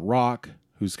later with The Rock,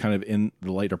 who's kind of in the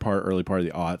early part of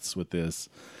the aughts with this.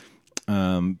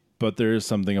 But there is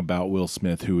something about Will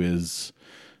Smith who is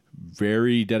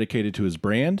very dedicated to his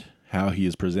brand, how he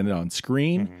is presented on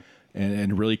screen,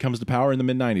 and really comes to power in the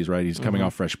mid-90s, right? He's coming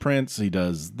off Fresh Prince. He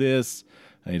does this,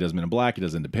 and he does Men in Black. He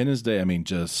does Independence Day. I mean,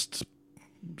 just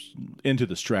into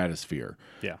the stratosphere.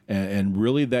 Yeah. And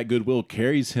really that goodwill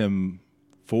carries him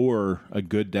for a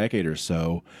good decade or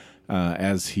so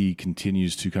as he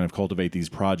continues to kind of cultivate these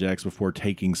projects before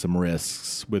taking some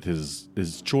risks with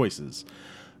his choices.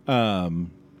 And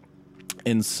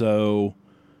so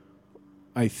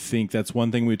I think that's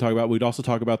one thing we talk about. We'd also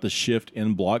talk about the shift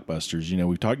in blockbusters.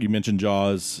 You mentioned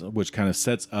Jaws, which kind of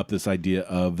sets up this idea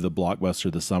of the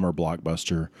blockbuster, the summer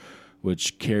blockbuster,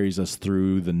 which carries us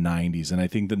through the 90s. And I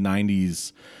think the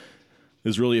 90s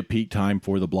is really a peak time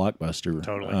for the blockbuster.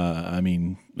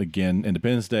 Totally. Again,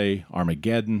 Independence Day,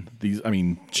 Armageddon,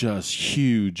 just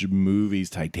huge movies,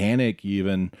 Titanic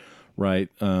even, right?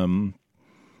 And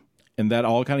that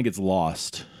all kind of gets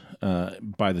lost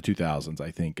by the 2000s,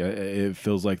 I think. It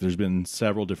feels like there's been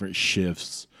several different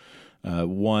shifts.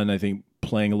 One, I think,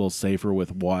 playing a little safer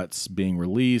with what's being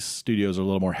released. Studios are a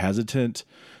little more hesitant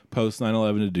post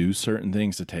 9/11 to do certain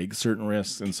things, to take certain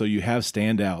risks. And so you have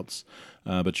standouts,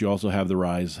 but you also have the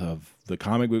rise of the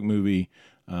comic book movie,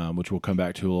 which we'll come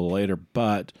back to a little later.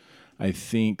 But I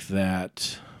think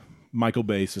that Michael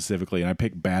Bay specifically, and I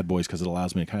picked Bad Boys because it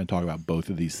allows me to kind of talk about both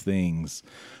of these things.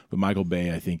 But Michael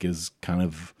Bay, I think, is kind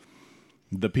of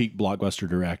the peak blockbuster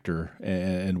director,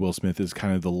 and Will Smith is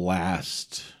kind of the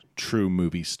last true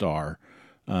movie star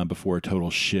before a total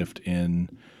shift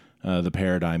in the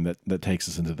paradigm that takes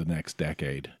us into the next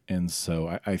decade. And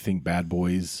so I think Bad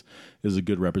Boys is a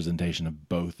good representation of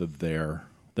both of their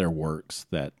works.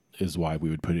 That is why we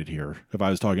would put it here. If I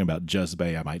was talking about just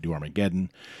Bay, I might do Armageddon.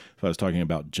 If I was talking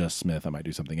about just Smith, I might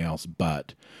do something else.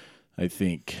 But I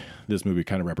think this movie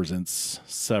kind of represents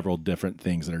several different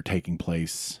things that are taking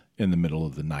place in the middle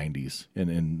of the 90s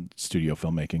in studio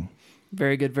filmmaking.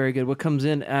 Very good, very good. What comes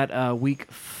in at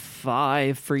week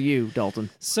 5 for you,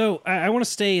 Dalton? So I want to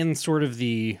stay in sort of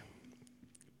the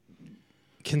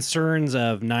concerns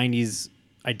of 90s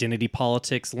identity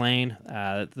politics lane.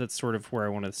 That's sort of where I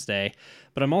want to stay.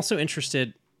 But I'm also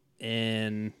interested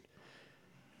in,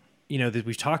 that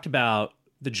we've talked about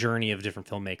the journey of different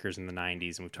filmmakers in the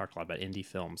 90s, and we've talked a lot about indie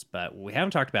films, but what we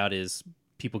haven't talked about is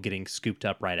people getting scooped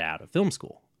up right out of film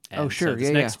school. And sure. So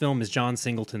this next film is John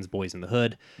Singleton's Boys in the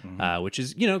Hood, which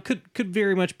is, could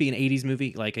very much be an 80s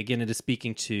movie. Like, again, it is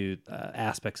speaking to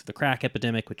aspects of the crack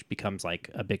epidemic, which becomes like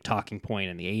a big talking point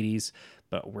in the 80s.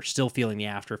 But we're still feeling the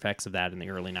after effects of that in the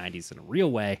early 90s in a real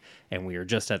way. And we are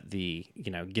just at the,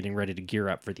 getting ready to gear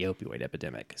up for the opioid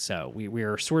epidemic. So we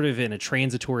are sort of in a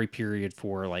transitory period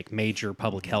for like major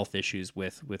public health issues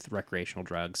with recreational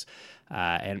drugs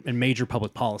and major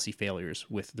public policy failures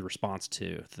with the response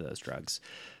to those drugs.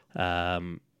 A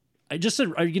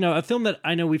film that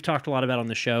I know we've talked a lot about on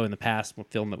the show in the past, a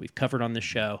film that we've covered on this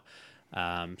show.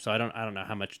 So I don't know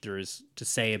how much there is to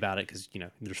say about it because,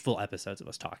 there's full episodes of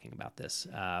us talking about this.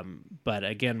 But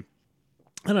again,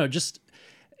 I don't know, just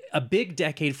a big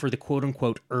decade for the quote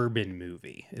unquote urban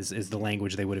movie is the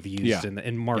language they would have used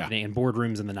in marketing and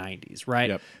boardrooms in the 90s,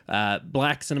 right? Yep.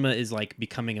 Black cinema is like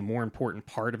becoming a more important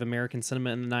part of American cinema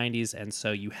in the 90s. And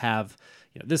so you have,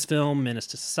 this film, Menace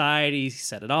to Society,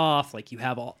 set it off. Like you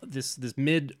have all this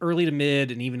early to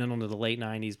mid and even into the late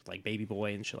 90s with like Baby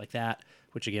Boy and shit like that.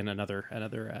 Which again,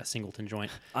 another Singleton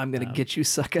joint. I'm gonna get you,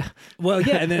 sucker. Well,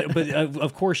 yeah, and then but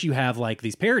of course you have like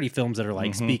these parody films that are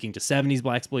like speaking to 70s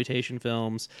blaxploitation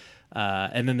films,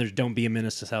 and then there's Don't Be a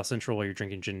Menace to South Central while you're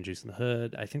drinking gin and juice in the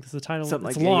hood. I think that's the title. Something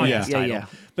it's like a long that. title. Yeah.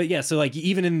 But yeah, so like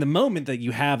even in the moment that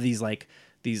you have these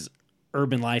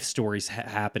urban life stories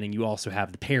happening, you also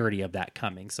have the parody of that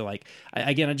coming. So like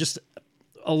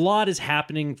a lot is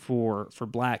happening for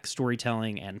Black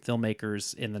storytelling and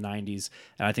filmmakers in the 90s,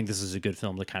 and I think this is a good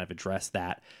film to kind of address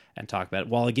that and talk about it,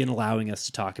 while again allowing us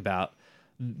to talk about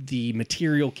the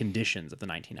material conditions of the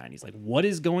 1990s. Like, what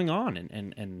is going on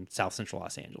in South Central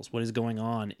Los Angeles? What is going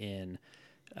on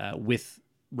with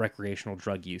recreational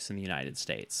drug use in the United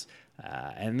States?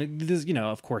 And this,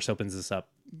 of course, opens this up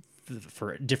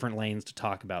for different lanes to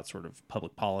talk about sort of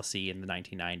public policy in the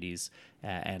 1990s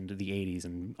and the 80s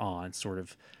and on, sort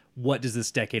of what does this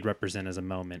decade represent as a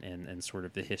moment in sort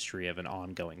of the history of an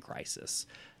ongoing crisis,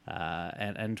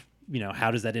 and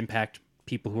how does that impact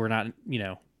people who are not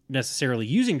necessarily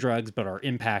using drugs but are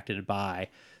impacted by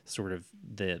sort of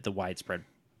the widespread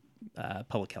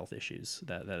public health issues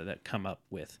that come up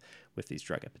with these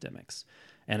drug epidemics.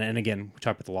 And again, we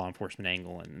talk about the law enforcement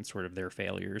angle and sort of their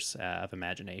failures of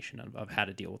imagination of how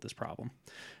to deal with this problem.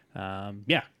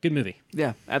 Good movie.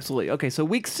 Yeah, absolutely. Okay, so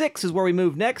week 6 is where we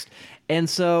move next. And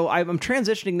so I'm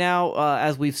transitioning now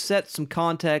as we've set some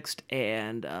context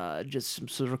and just some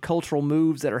sort of cultural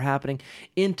moves that are happening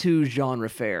into genre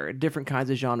fare, different kinds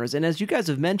of genres. And as you guys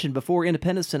have mentioned before,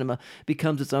 independent cinema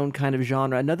becomes its own kind of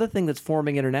genre. Another thing that's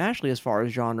forming internationally as far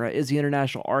as genre is the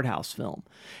international art house film.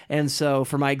 And so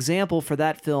for my example for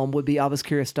that film would be Abbas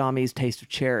Kiarostami's Taste of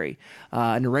Cherry,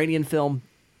 an Iranian film.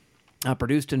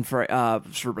 Produced in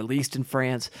released in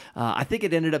France. I think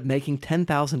it ended up making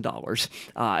 $10,000.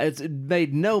 It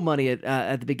made no money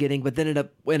at the beginning, but then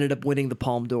ended up winning the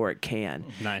Palme d'Or at Cannes.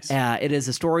 Nice. It is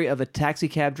a story of a taxi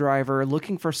cab driver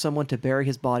looking for someone to bury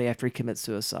his body after he commits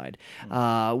suicide,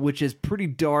 which is pretty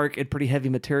dark and pretty heavy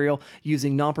material.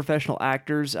 Using non-professional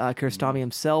actors, Kiarostami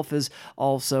himself is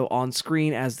also on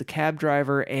screen as the cab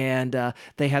driver, and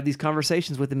they have these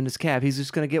conversations with him in his cab. He's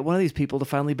just going to get one of these people to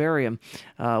finally bury him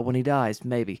when he dies,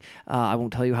 maybe. I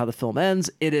won't tell you how the film ends.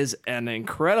 It is an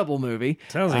incredible movie.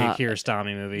 Sounds like a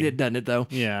Kiarostami movie. It doesn't it though?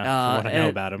 Yeah, what I know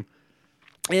about him.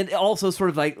 And also sort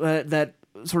of like that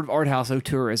sort of art house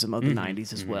auteurism of the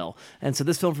 90s as well. And so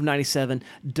this film from 97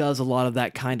 does a lot of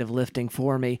that kind of lifting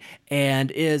for me and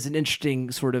is an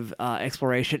interesting sort of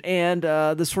exploration. And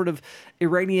the sort of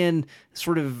Iranian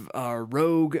sort of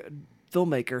rogue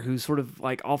filmmaker who's sort of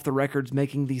like off the records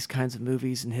making these kinds of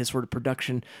movies and his sort of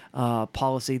production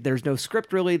policy. There's no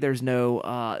script really. There's no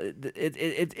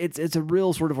it's a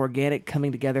real sort of organic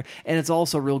coming together, and it's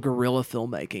also real guerrilla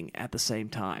filmmaking at the same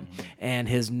time, and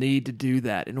his need to do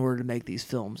that in order to make these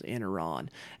films in Iran.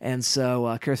 And so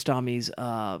Kiarostami's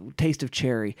Taste of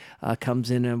Cherry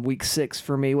comes in week 6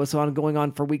 for me. What's going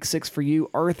on for week 6 for you,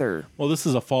 Arthur? Well, this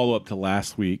is a follow-up to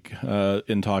last week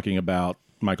in talking about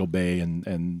Michael Bay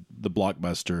and the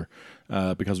blockbuster,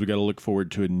 because we got to look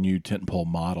forward to a new tentpole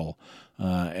model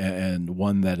and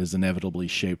one that is inevitably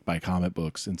shaped by comic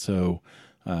books. And so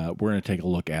we're going to take a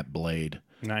look at Blade.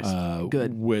 Nice.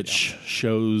 Good. Which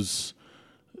shows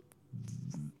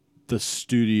the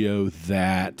studio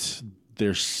that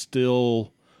there's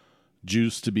still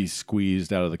juice to be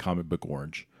squeezed out of the comic book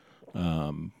orange.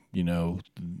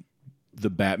 the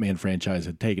Batman franchise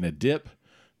had taken a dip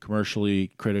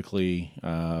commercially, critically,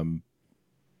 and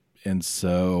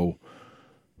so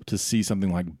to see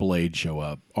something like Blade show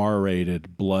up,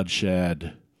 R-rated,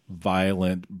 bloodshed,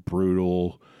 violent,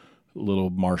 brutal, little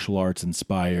martial arts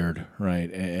inspired,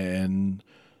 right, and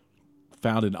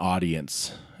found an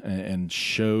audience and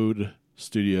showed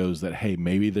studios that, hey,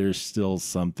 maybe there's still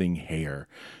something here.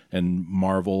 And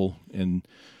Marvel, and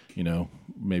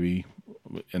maybe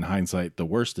in hindsight the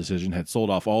worst decision, had sold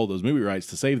off all those movie rights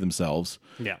to save themselves.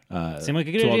 Yeah, seemed like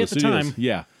a good idea at the time.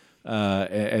 Yeah,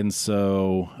 and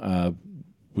so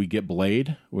we get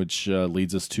Blade, which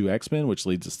leads us to X-Men, which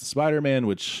leads us to Spider-Man,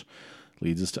 which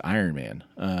leads us to Iron Man.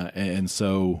 And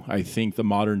so I think the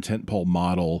modern tentpole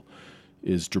model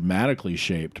is dramatically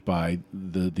shaped by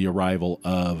the arrival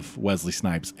of Wesley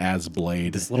Snipes as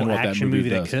Blade. This little and what action that movie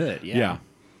does. that could, yeah.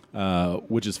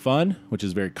 Which is fun, which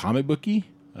is very comic booky,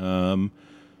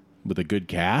 with a good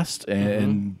cast,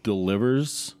 and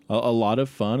delivers a lot of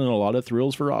fun and a lot of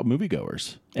thrills for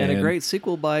moviegoers. And a great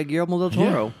sequel by Guillermo del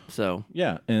Toro. Yeah. So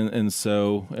yeah, and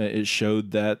so it showed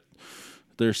that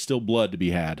there's still blood to be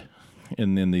had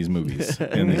in these movies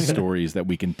and these stories that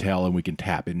we can tell and we can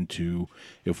tap into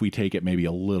if we take it maybe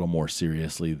a little more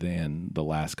seriously than the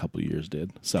last couple of years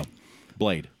did. So,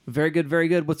 Blade. very good, very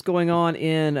good. What's going on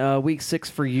in week 6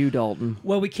 for you, Dalton?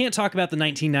 Well, we can't talk about the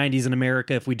 1990s in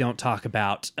America if we don't talk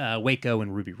about Waco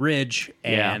and Ruby Ridge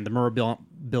and the Murrah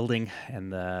building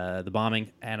and the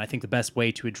bombing. And I think the best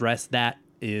way to address that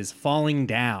is Falling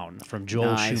Down from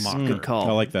Joel Schumacher. Good call.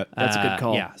 I like that. That's a good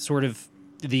call. Yeah, sort of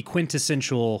the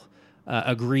quintessential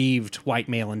aggrieved white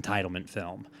male entitlement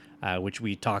film, which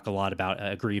we talk a lot about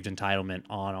aggrieved entitlement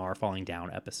on our Falling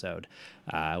Down episode.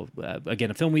 Again,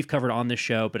 a film we've covered on this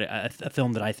show, but a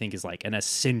film that I think is like an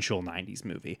essential 90s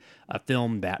movie, a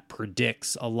film that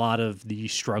predicts a lot of the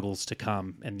struggles to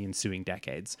come in the ensuing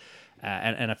decades,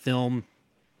 and a film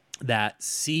that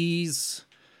sees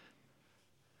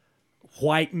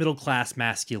white middle-class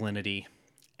masculinity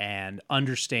and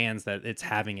understands that it's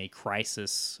having a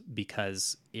crisis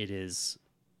because it is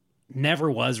never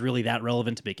was really that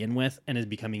relevant to begin with and is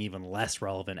becoming even less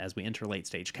relevant as we enter late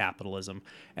stage capitalism.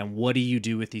 And what do you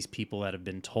do with these people that have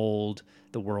been told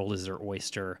the world is their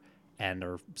oyster and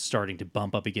are starting to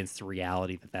bump up against the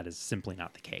reality that that is simply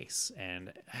not the case?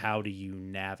 And how do you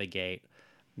navigate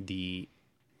the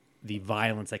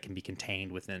violence that can be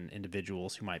contained within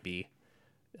individuals who might be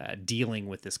dealing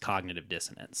with this cognitive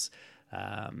dissonance?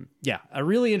 A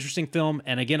really interesting film,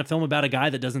 and again, a film about a guy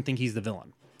that doesn't think he's the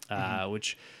villain,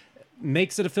 which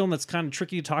makes it a film that's kind of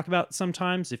tricky to talk about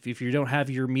sometimes. If you don't have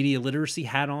your media literacy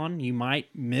hat on, you might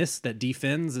miss that D.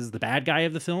 Finns is the bad guy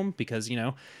of the film because,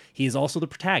 he is also the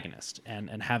protagonist,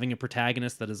 and having a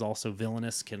protagonist that is also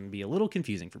villainous can be a little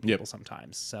confusing for people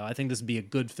sometimes. So I think this would be a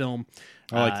good film.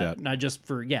 I like that. Not just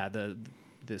for,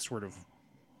 the sort of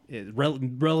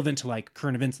relevant to like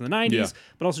current events in the 90s,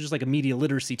 but also just like a media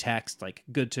literacy text, like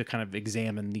good to kind of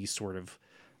examine these sort of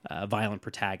violent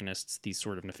protagonists, these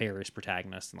sort of nefarious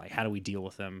protagonists, and like how do we deal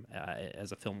with them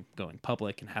as a film going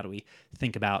public, and how do we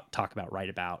talk about, write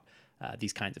about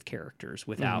these kinds of characters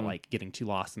without like getting too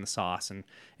lost in the sauce and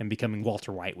becoming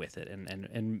Walter White with it,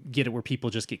 and get it where people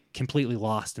just get completely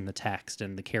lost in the text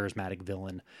and the charismatic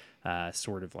villain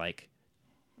sort of like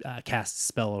casts a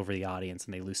spell over the audience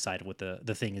and they lose sight of what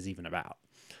the thing is even about.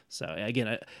 So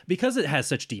again, because it has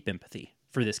such deep empathy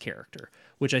for this character,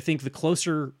 which I think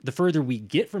the further we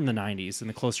get from the 90s and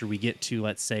the closer we get to,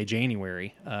 let's say,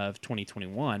 January of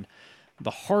 2021,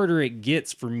 the harder it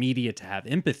gets for media to have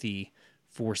empathy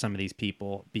for some of these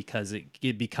people, because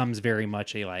it becomes very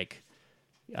much a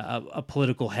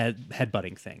political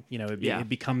headbutting thing. It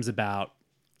becomes about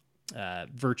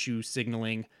virtue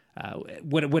signaling,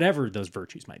 whatever those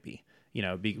virtues might be.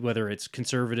 Whether it's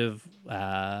conservative,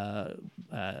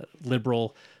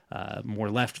 liberal, more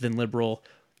left than liberal,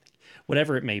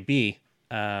 whatever it may be.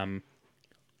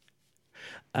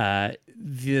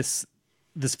 This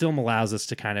film allows us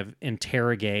to kind of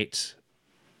interrogate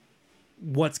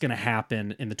what's going to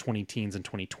happen in the 20-teens and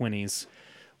 2020s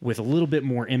with a little bit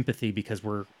more empathy, because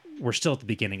we're still at the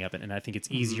beginning of it, and I think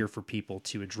it's easier for people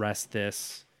to address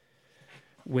this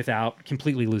without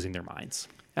completely losing their minds.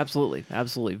 Absolutely.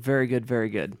 Very good, very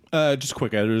good. Just a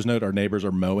quick editor's note, our neighbors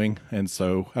are mowing, and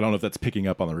so I don't know if that's picking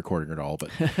up on the recording at all,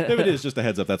 but if it is, just a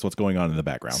heads up, that's what's going on in the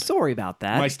background. Sorry about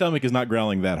that. My stomach is not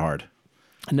growling that hard.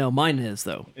 No, mine is,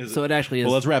 though. So it actually is.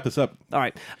 Well, let's wrap this up. All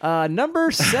right.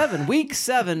 Number 7, week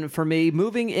 7 for me,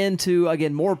 moving into,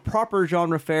 again, more proper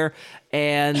genre fare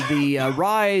and the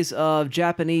rise of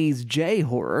Japanese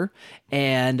J-horror.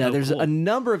 And there's a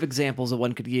number of examples that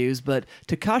one could use, but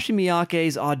Takashi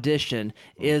Miike's Audition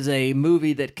is a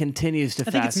movie that continues to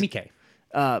I think it's Miike.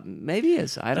 Maybe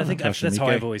is. I don't I think know. that's how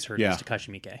I've always heard Yeah. it, is Takashi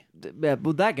Miike.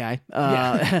 Well, that guy.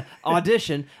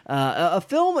 Audition, a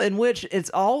film in which it's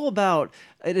all about,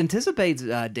 it anticipates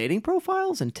dating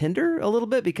profiles and Tinder a little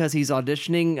bit because he's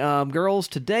auditioning girls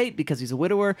to date because he's a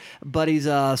widower, but he's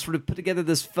sort of put together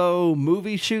this faux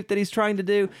movie shoot that he's trying to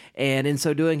do, and in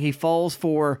so doing, he falls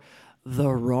for the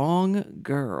wrong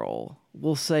girl.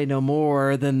 We'll say no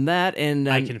more than that. And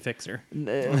I can fix her.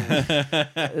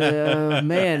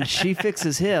 man, she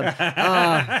fixes him.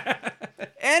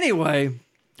 Anyway,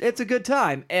 it's a good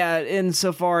time.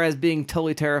 Insofar as being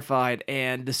totally terrified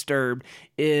and disturbed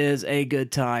is a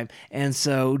good time. And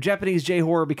so Japanese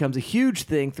J-horror becomes a huge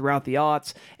thing throughout the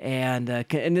aughts. And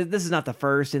this is not the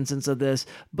first instance of this,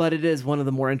 but it is one of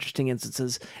the more interesting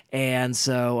instances. And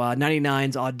so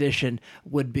 99's Audition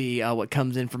would be what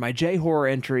comes in for my J-horror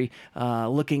entry,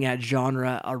 looking at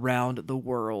genre around the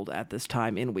world at this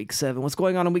time in week 7. What's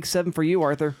going on in week 7 for you,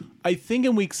 Arthur? I think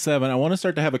in week 7, I want to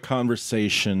start to have a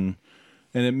conversation,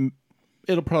 and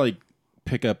it'll probably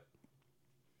pick up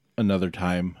another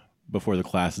time before the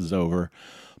class is over.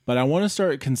 But I want to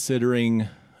start considering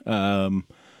the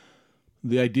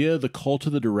idea of the cult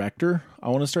of the director. I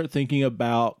want to start thinking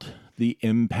about the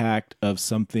impact of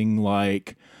something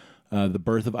like the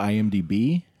birth of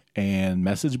IMDb and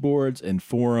message boards and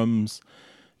forums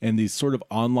and these sort of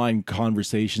online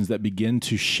conversations that begin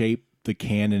to shape the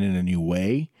canon in a new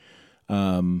way.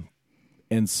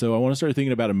 And so I want to start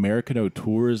thinking about American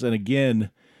auteurs. And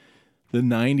again, the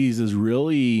 90s is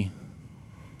really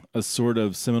a sort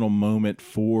of seminal moment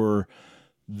for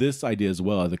this idea as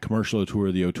well. The commercial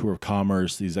auteur, the auteur of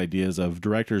commerce, these ideas of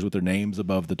directors with their names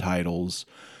above the titles,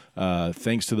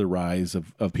 thanks to the rise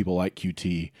of people like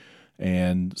QT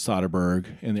and Soderbergh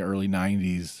in the early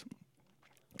 90s,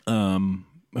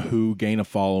 who gain a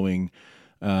following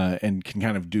and can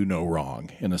kind of do no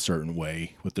wrong in a certain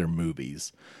way with their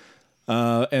movies.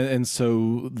 And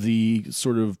so the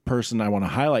sort of person I want to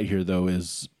highlight here, though,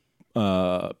 is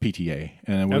PTA.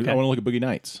 And I want to look at Boogie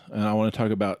Nights. And I want to talk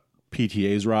about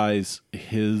PTA's rise,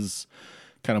 his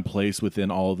kind of place within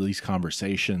all of these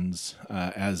conversations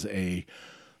as a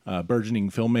burgeoning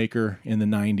filmmaker in the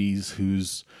 90s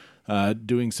who's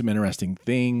doing some interesting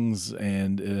things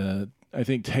and I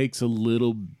think takes a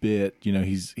little bit,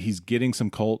 he's getting some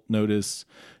cult notice.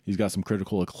 He's got some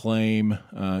critical acclaim,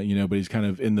 but he's kind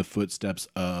of in the footsteps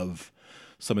of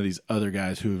some of these other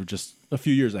guys who are just a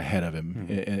few years ahead of him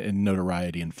in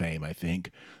notoriety and fame, I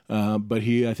think. But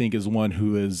he, I think, is one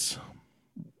who is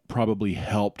probably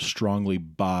helped strongly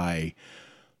by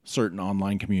certain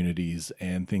online communities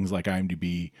and things like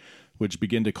IMDb, which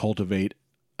begin to cultivate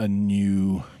a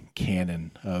new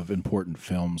canon of important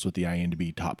films with the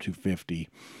IMDb Top 250.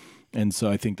 And so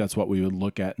I think that's what we would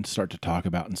look at and start to talk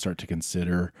about and start to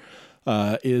consider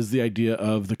is the idea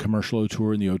of the commercial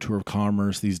auteur and the auteur of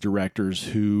commerce, these directors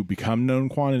who become known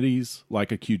quantities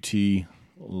like a QT,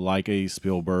 like a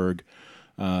Spielberg,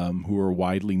 who are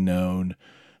widely known,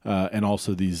 and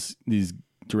also these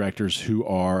directors who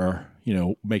are,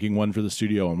 making one for the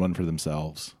studio and one for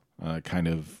themselves, kind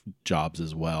of jobs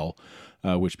as well,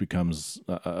 which becomes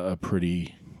a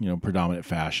pretty predominant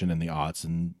fashion in the aughts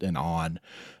and on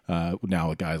now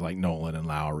with guys like Nolan and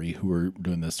Lowry who are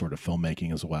doing this sort of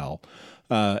filmmaking as well.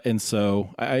 And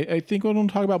so I think I want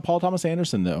to talk about Paul Thomas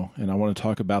Anderson, though, and I want to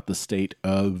talk about the state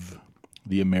of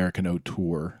the American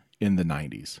auteur in the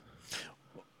 90s.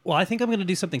 Well, I think I'm going to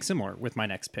do something similar with my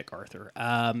next pick, Arthur,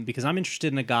 because I'm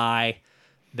interested in a guy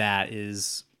that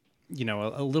is,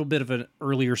 a little bit of an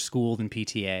earlier school than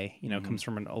PTA, comes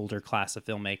from an older class of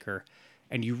filmmaker.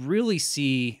 And you really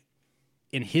see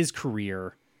in his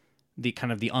career the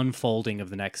kind of the unfolding of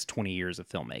the next 20 years of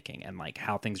filmmaking and like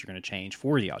how things are going to change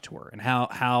for the auteur and how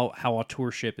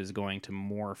auteurship is going to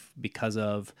morph because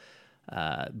of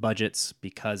budgets,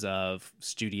 because of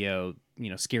studio,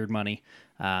 scared money,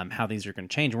 how these are going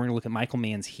to change. And we're going to look at Michael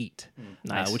Mann's Heat,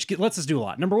 which lets us do a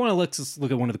lot. Number one, it lets us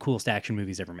look at one of the coolest action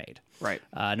movies ever made. Right.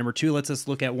 Number two, lets us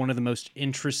look at one of the most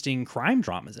interesting crime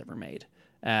dramas ever made.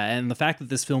 And the fact that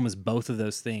this film is both of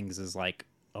those things is like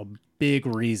a big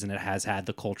reason it has had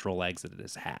the cultural legs that it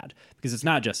has had, because it's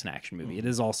not just an action movie. It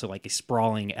is also like a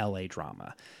sprawling LA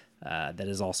drama that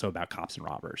is also about cops and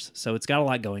robbers. So it's got a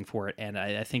lot going for it. And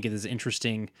I think it is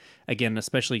interesting, again,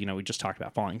 especially, we just talked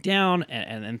about falling down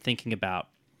and thinking about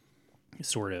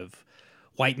sort of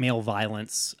white male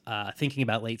violence, thinking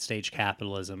about late stage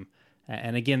capitalism.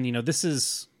 And again, this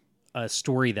is a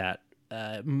story that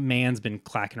Mann's been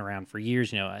clacking around for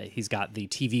years. He's got the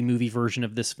TV movie version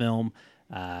of this film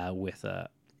with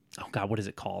oh God, what is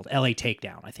it called? LA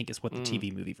Takedown, I think is what the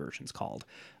TV movie version's called.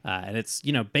 And it's,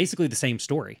 basically the same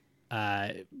story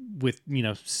with,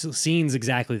 scenes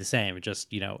exactly the same.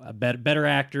 Just, better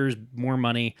actors, more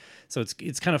money. So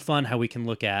it's kind of fun how we can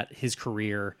look at his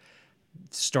career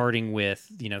starting with,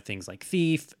 things like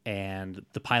Thief and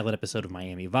the pilot episode of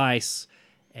Miami Vice,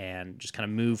 and just kind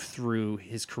of move through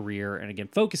his career. And again,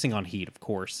 focusing on Heat, of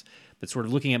course, but sort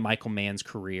of looking at Michael Mann's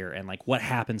career and like what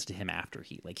happens to him after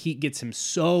Heat. Like Heat gets him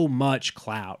so much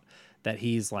clout that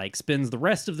he's like spends the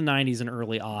rest of the 90s and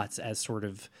early aughts as sort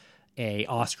of a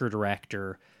Oscar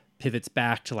director, pivots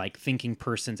back to like thinking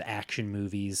person's action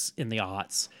movies in the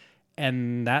aughts.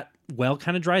 And that well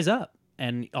kind of dries up.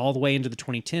 And all the way into the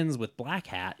 2010s with Black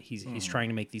Hat, he's trying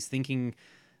to make these thinking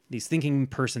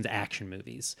person's action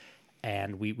movies.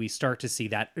 And we start to see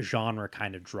that genre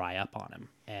kind of dry up on him.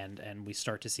 And we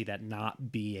start to see that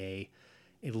not be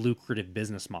a lucrative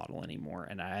business model anymore.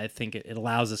 And I think it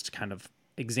allows us to kind of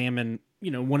examine,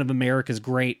 one of America's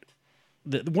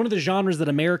one of the genres that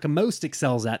America most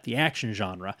excels at, the action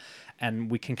genre. And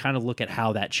we can kind of look at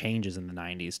how that changes in the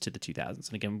 90s to the 2000s.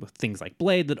 And again, with things like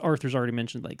Blade that Arthur's already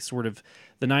mentioned, like sort of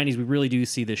the 90s, we really do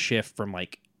see this shift from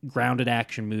like grounded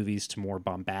action movies to more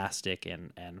bombastic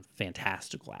and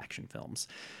fantastical action films.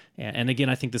 And again,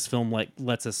 I think this film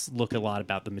lets us look a lot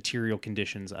about the material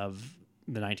conditions of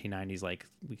the 1990s. Like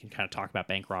we can kind of talk about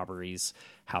bank robberies,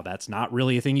 how that's not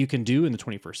really a thing you can do in the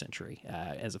 21st century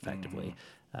as effectively.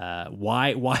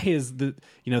 Why is the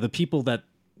people that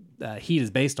Heat is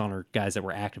based on are guys that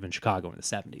were active in Chicago in the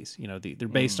 70s. They're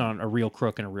based on a real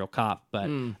crook and a real cop, but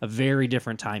a very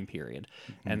different time period.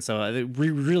 And so we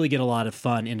really get a lot of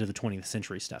fun into the 20th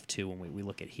century stuff too when we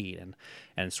look at Heat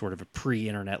and sort of a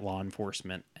pre-internet law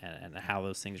enforcement and how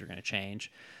those things are going to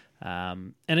change.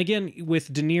 And again,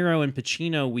 with De Niro and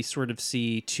Pacino, we sort of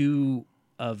see two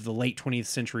of the late 20th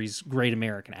century's great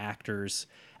American actors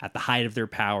at the height of their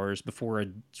powers before a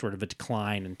sort of a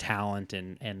decline in talent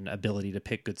and ability to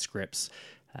pick good scripts.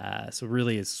 So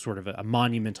really is sort of a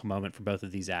monumental moment for both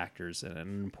of these actors and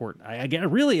an important,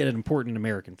 really an important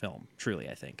American film, truly,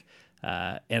 I think.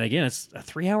 And again, it's a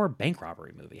 3-hour bank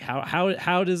robbery movie.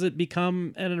 How does it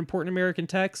become an important American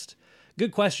text?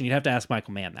 Good question. You'd have to ask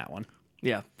Michael Mann that one.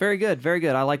 Yeah, very good, very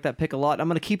good. I like that pick a lot. I'm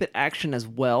going to keep it action as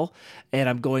well, and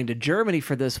I'm going to Germany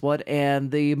for this one, and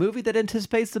the movie that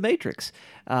anticipates The Matrix.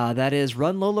 That is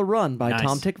Run, Lola, Run by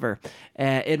Tom Tykwer,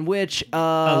 in which...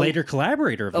 a later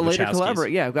collaborator of the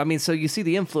Wachowskis. Yeah. I mean, so you see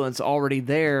the influence already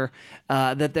there,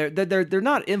 that they're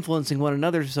not influencing one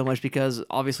another so much because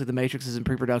obviously The Matrix is in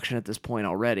pre-production at this point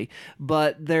already,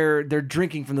 but they're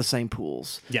drinking from the same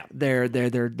pools. Yeah. They're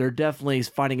definitely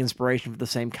finding inspiration from the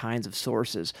same kinds of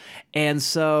sources. And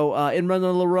so in Run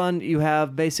Little Run, you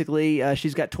have basically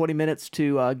she's got 20 minutes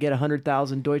to get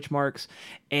 100,000 Deutschmarks,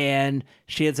 and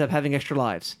she ends up having extra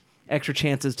lives, extra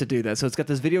chances to do that. So it's got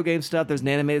this video game stuff. There's an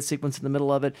animated sequence in the middle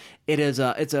of it.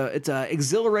 It's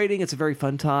exhilarating. It's a very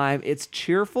fun time. It's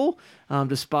cheerful,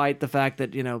 despite the fact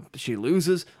that she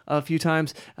loses a few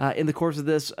times in the course of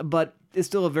this, but it's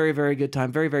still a very, very good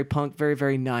time. Very, very punk, very,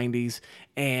 very 90s,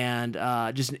 and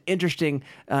just an interesting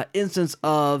instance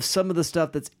of some of the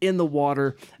stuff that's in the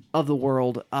water of the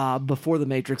world before The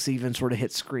Matrix even sort of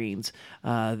hit screens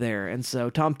there. And so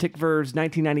Tom Tykwer's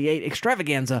 1998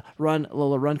 extravaganza, Run,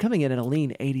 Lola, Run, coming in at a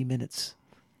lean 80 minutes.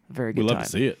 Very good time. We love to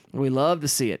see it. We love to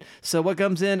see it. So what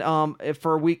comes in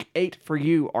for week 8 for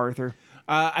you, Arthur?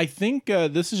 I think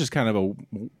this is just kind of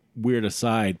a weird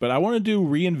aside, but I want to do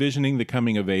re-envisioning the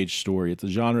coming-of-age story. It's a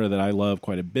genre that I love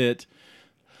quite a bit.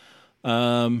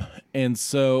 And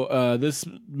so this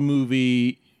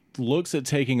movie looks at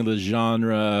taking the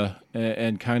genre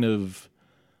and kind of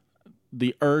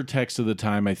the text of the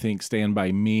time, I think, Stand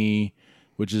By Me,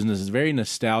 which is very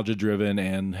nostalgia-driven,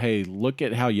 and, hey, look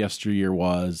at how yesteryear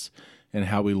was and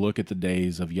how we look at the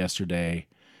days of yesterday,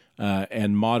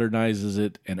 and modernizes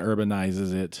it and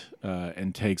urbanizes it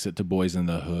and takes it to Boys in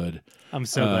the Hood. I'm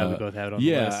so glad we both have it on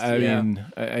the list. I mean,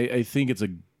 I think it's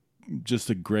just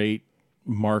a great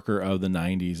marker of the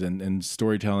 90s and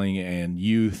storytelling and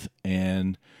youth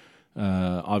and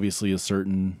obviously a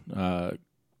certain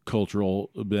cultural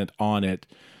bent on it.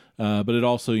 But it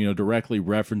also, directly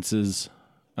references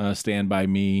Stand By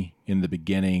Me in the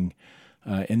beginning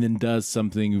and then does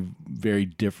something very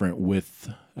different with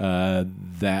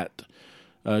that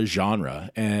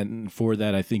genre. And for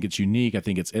that, I think it's unique. I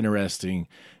think it's interesting.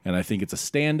 And I think it's a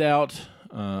standout.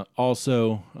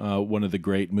 Also, one of the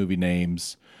great movie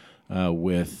names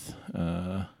with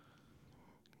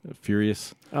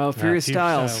Furious. Oh, Furious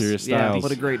Styles. Furious Yeah, Styles.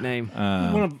 what a great name.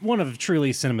 One of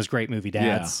truly cinema's great movie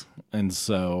dads. Yeah. And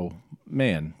so,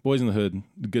 man, Boys in the Hood,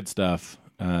 good stuff.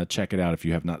 Check it out if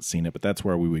you have not seen it, but that's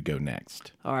where we would go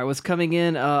next. All right, what's coming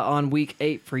in on week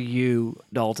 8 for you,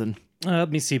 Dalton?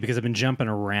 Let me see, because I've been jumping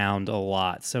around a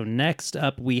lot. So next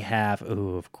up we have,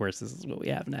 of course, this is what we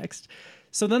have next.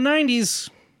 So the 90s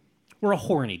were a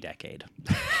horny decade.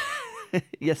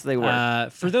 Yes, they were.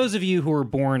 For those of you who were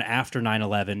born after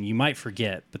 9/11, you might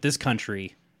forget, but this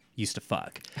country used to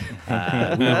fuck.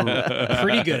 We were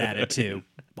pretty good at it, too.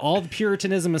 All the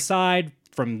Puritanism aside,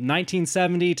 from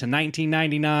 1970 to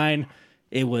 1999,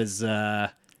 it was... it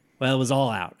was all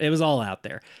out. It was all out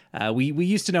there. We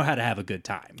used to know how to have a good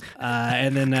time.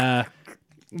 And then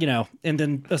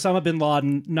Osama bin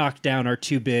Laden knocked down our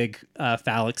two big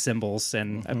phallic symbols,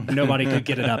 and nobody could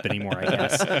get it up anymore, I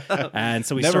guess. And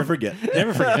so we Never forget.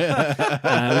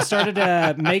 we started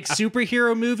to make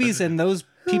superhero movies, and those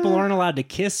people aren't allowed to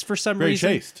kiss for some Very reason.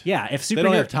 chaste. Yeah, if They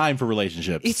don't have time for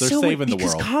relationships. It's They're so saving the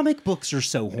because world. comic books are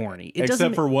so horny.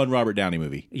 Except for one Robert Downey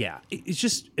movie. Yeah, it's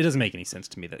just, it doesn't make any sense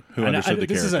to me that Who understood the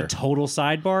this is a character. total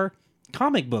sidebar.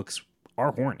 Comic books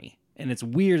are horny, and it's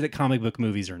weird that comic book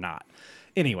movies are not.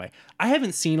 Anyway, I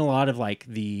haven't seen a lot of like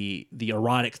the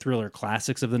erotic thriller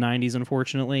classics of the 90s,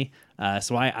 unfortunately.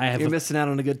 So I have You're missing out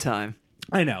on a good time.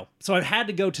 I know. So I've had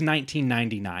to go to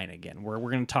 1999 again, where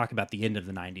we're going to talk about the end of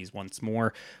the 90s once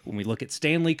more when we look at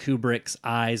Stanley Kubrick's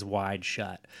Eyes Wide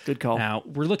Shut. Good call. Now,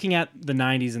 we're looking at the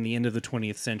 90s and the end of the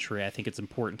 20th century. I think it's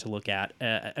important to look at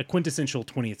a quintessential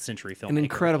 20th century film. An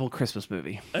incredible Christmas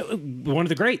movie. One of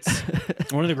the greats.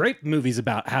 One of the great movies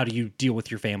about how do you deal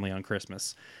with your family on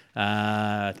Christmas.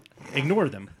 Ignore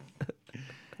them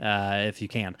if you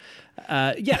can.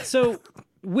 So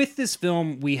with this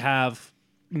film, we have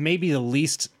maybe the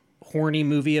least horny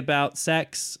movie about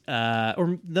sex,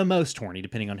 or the most horny,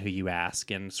 depending on who you ask,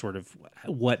 and sort of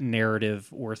what narrative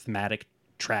or thematic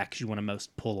tracks you want to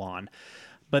most pull on.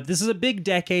 But this is a big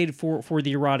decade for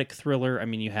the erotic thriller. I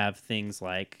mean, you have things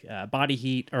like Body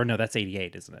Heat, or no, that's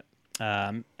 88, isn't it?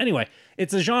 Anyway,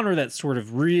 it's a genre that sort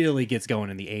of really gets going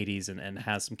in the 80s and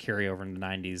has some carryover in the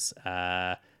 90s.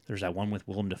 There's that one with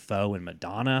Willem Dafoe and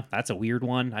Madonna. That's a weird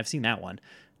one. I've seen that one.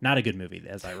 Not a good movie,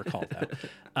 as I recall,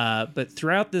 though. But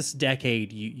throughout this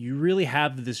decade, you really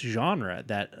have this genre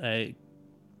that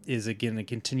is, again, a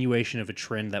continuation of a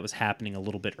trend that was happening a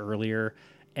little bit earlier,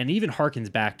 and even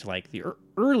harkens back to like the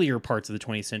earlier parts of the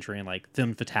 20th century and like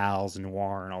femme fatales and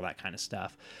noir and all that kind of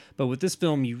stuff. But with this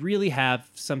film, you really have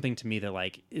something to me that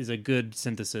like is a good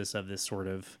synthesis of this sort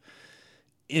of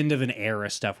end of an era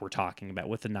stuff we're talking about,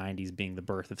 with the 90s being the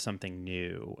birth of something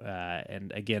new.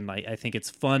 And again, I think it's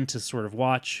fun to sort of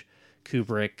watch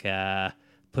Kubrick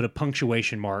put a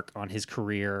punctuation mark on his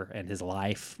career and his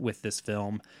life with this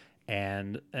film.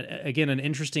 And again, an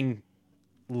interesting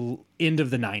end of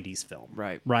the 90s film.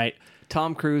 Right.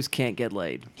 Tom Cruise can't get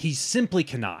laid. He simply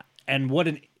cannot. And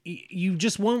you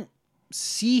just won't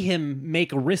see him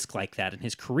make a risk like that in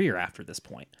his career after this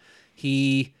point.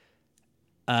 He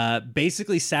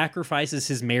basically sacrifices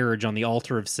his marriage on the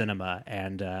altar of cinema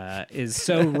and is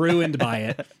so ruined by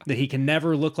it that he can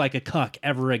never look like a cuck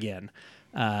ever again.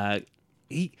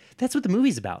 That's what the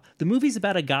movie's about. The movie's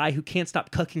about a guy who can't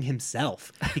stop cucking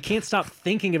himself. He can't stop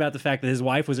thinking about the fact that his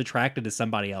wife was attracted to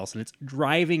somebody else, and it's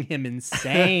driving him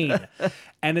insane.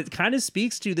 And it kind of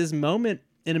speaks to this moment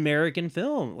in American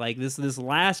film, like this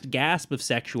last gasp of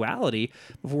sexuality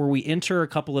before we enter a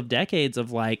couple of decades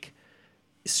of like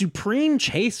supreme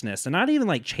chasteness, and not even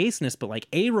like chasteness, but like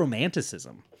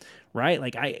aromanticism, right?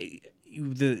 Like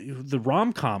the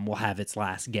rom-com will have its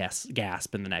last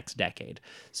gasp in the next decade.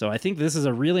 So I think this is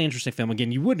a really interesting film.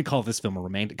 Again, you wouldn't call this film a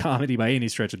romantic comedy by any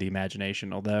stretch of the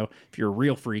imagination, although if you're a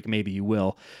real freak, maybe you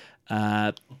will.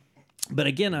 But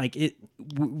again, like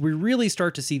we really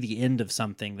start to see the end of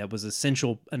something that was an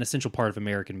essential part of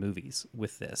American movies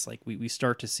with this. Like we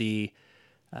start to see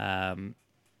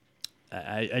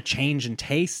a change in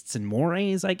tastes and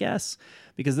mores, I guess,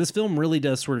 because this film really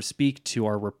does sort of speak to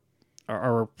our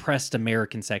repressed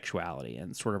American sexuality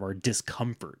and sort of our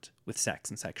discomfort with sex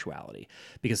and sexuality,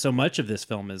 because so much of this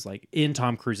film is like in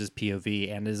Tom Cruise's POV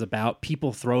and is about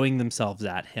people throwing themselves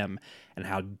at him and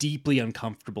how deeply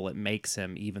uncomfortable it makes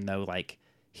him, even though like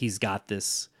he's got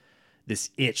this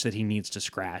itch that he needs to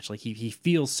scratch. Like he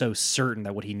feels so certain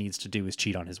that what he needs to do is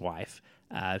cheat on his wife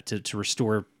to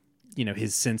restore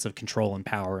his sense of control and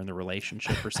power in the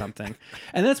relationship or something.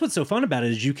 And that's what's so fun about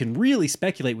it, is you can really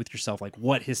speculate with yourself like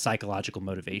what his psychological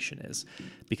motivation is,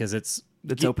 because it's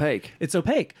opaque. It's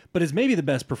opaque, but it's maybe the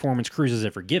best performance Cruise has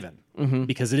ever given,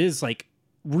 because it is like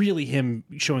really him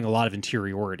showing a lot of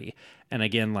interiority. And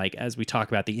again, like as we talk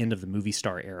about the end of the movie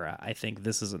star era, I think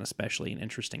this is especially an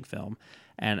interesting film.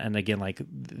 And again, like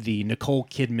the Nicole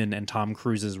Kidman and Tom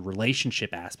Cruise's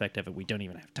relationship aspect of it, we don't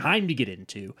even have time to get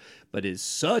into, but is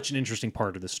such an interesting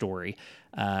part of the story,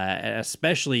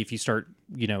 especially if you start,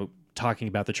 talking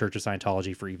about the Church of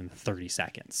Scientology for even 30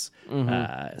 seconds.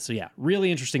 So yeah,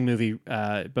 really interesting movie,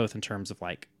 both in terms of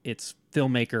like its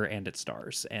filmmaker and its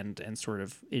stars and sort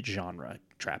of its genre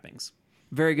trappings.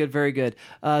 Very good, very good.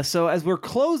 So as we're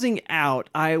closing out,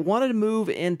 I wanted to move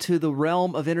into the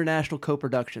realm of international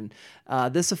co-production.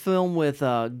 This is a film with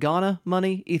Ghana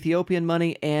money, Ethiopian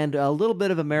money, and a little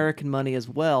bit of American money as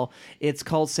well. It's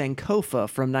called Sankofa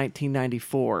from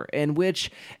 1994, in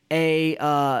which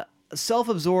a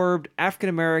self-absorbed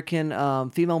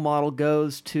African-American female model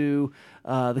goes to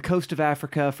the coast of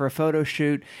Africa for a photo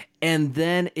shoot, and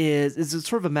then is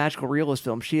sort of a magical realist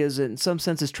film. She is, in some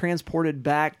senses, transported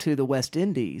back to the West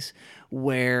Indies,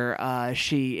 where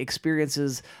she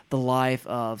experiences the life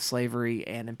of slavery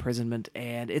and imprisonment.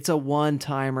 And it's a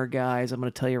one-timer, guys. I'm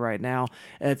going to tell you right now.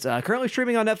 It's currently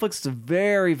streaming on Netflix. It's a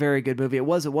very, very good movie. It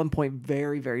was at one point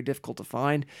very, very difficult to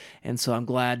find, and so I'm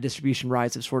glad distribution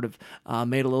rights have sort of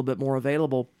made a little bit more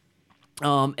available.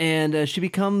 And she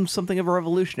becomes something of a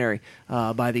revolutionary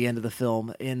by the end of the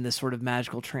film in this sort of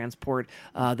magical transport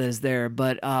that is there.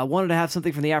 But wanted to have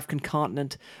something from the African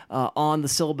continent on the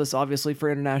syllabus, obviously,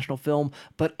 for international film.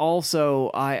 But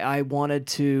also, I wanted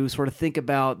to sort of think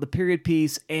about the period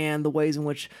piece and the ways in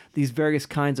which these various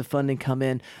kinds of funding come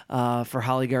in for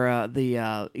Haligara,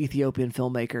 the Ethiopian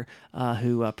filmmaker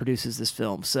who produces this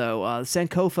film. So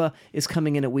Sankofa is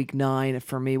coming in at week 9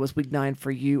 for me. What's week 9 for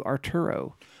you,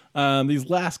 Arturo? These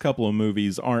last couple of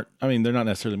movies they're not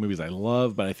necessarily movies I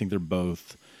love, but I think they're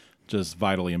both just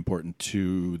vitally important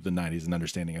to the 90s and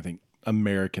understanding, I think,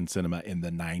 American cinema in the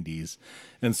 90s.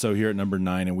 And so here at number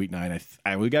 9 in week 9,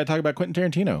 we got to talk about Quentin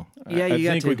Tarantino. Yeah, I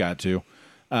think we got to,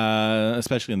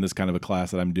 especially in this kind of a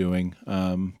class that I'm doing.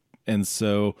 And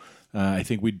so I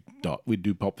think we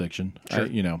do Pulp Fiction. Sure.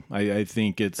 I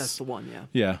think That's the one, yeah.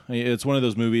 Yeah, it's one of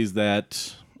those movies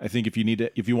that I think if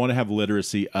you want to have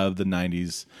literacy of the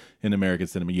 90s in American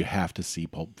cinema, you have to see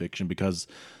Pulp Fiction, because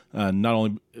not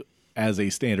only as a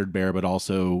standard bearer, but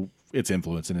also its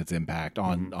influence and its impact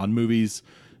on movies,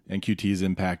 and QT's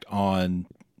impact on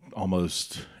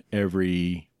almost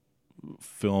every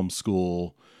film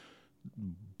school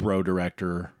bro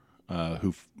director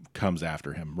who comes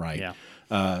after him, right?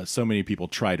 Yeah. So many people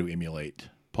try to emulate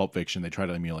Pulp Fiction. They try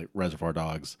to emulate Reservoir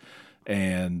Dogs.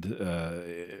 And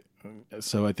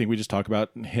so I think we just talk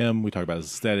about him. We talk about his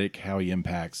aesthetic, how he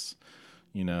impacts,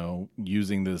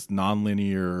 using this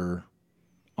nonlinear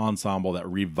ensemble that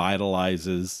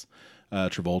revitalizes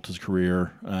Travolta's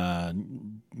career,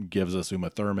 gives us Uma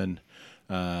Thurman,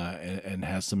 and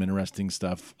has some interesting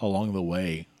stuff along the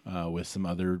way with some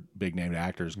other big named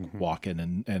actors,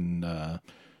 Walken and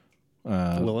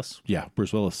Willis. Yeah,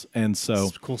 Bruce Willis. And so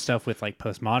It's cool stuff with like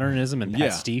postmodernism and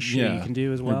pastiche that you can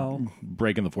do as well. We're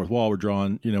breaking the fourth wall. We're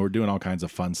drawing, we're doing all kinds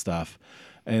of fun stuff.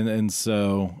 And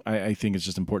so I think it's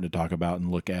just important to talk about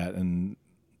and look at and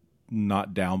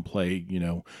not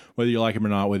downplay, whether you like him or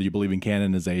not, whether you believe in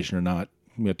canonization or not.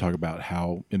 We have to talk about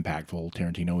how impactful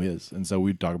Tarantino is. And so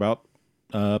we talk about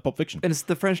Pulp Fiction. And it's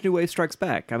the French New Wave strikes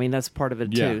back. I mean, that's part of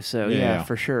it Yeah. too. So Yeah.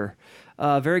 for sure.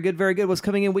 Very good, very good. What's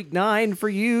coming in week 9 for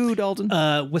you, Dalton?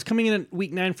 What's coming in at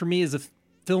week 9 for me is a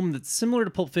film that's similar to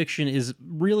Pulp Fiction, is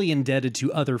really indebted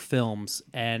to other films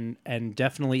and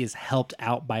definitely is helped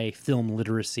out by film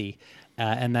literacy,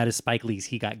 and that is Spike Lee's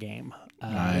He Got Game,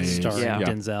 Nice. starring Yeah.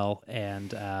 Denzel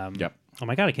and Yep. oh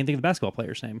my god, I can't think of the basketball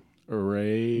player's name.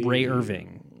 Ray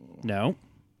Irving. No.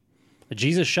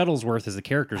 Jesus Shuttlesworth is the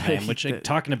character's name, which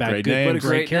talking about Great good, name. what a What a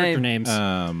great great character name.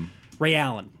 names. Ray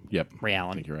Allen. Yep. Ray I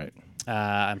Allen. think you're right.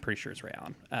 I'm pretty sure it's Ray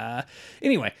Allen.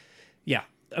 Anyway, yeah.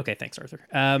 Okay, thanks, Arthur.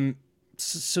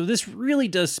 So this really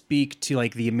does speak to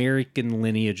like the American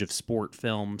lineage of sport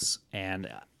films, and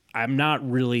I'm not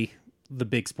really the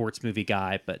big sports movie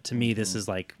guy, but to me, this is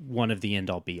like one of the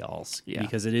end-all be-alls,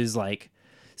 because it is like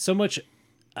so much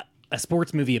a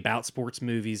sports movie about sports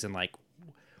movies, and like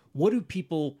what do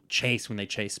people chase when they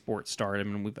chase sports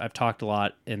stardom? And I've talked a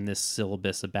lot in this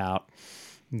syllabus about,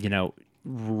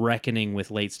 reckoning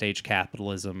with late stage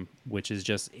capitalism, which is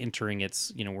just entering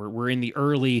its, we're in the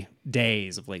early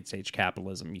days of late stage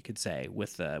capitalism, you could say,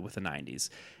 with the 90s.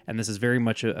 And this is very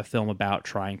much a film about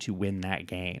trying to win that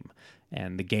game,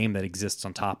 and the game that exists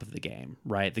on top of the game,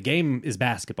 right? The game is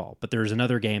basketball, but there's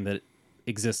another game that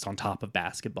exists on top of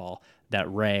basketball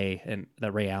that Ray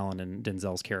Allen and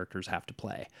Denzel's characters have to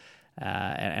play.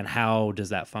 and how does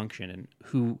that function,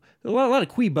 and a lot of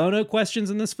cui bono questions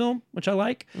in this film, which I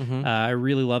like. I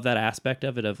really love that aspect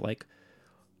of it, of like,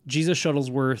 Jesus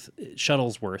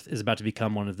Shuttlesworth is about to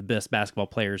become one of the best basketball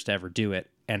players to ever do it,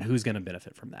 and who's going to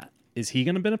benefit from that? Is he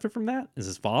going to benefit from that? Is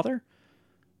his father,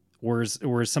 or is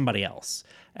somebody else?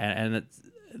 And it's,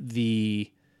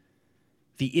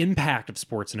 the impact of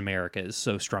sports in America is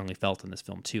so strongly felt in this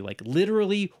film too. Like,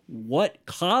 literally, what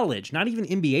college, not even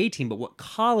NBA team, but what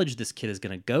college this kid is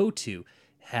going to go to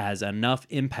has enough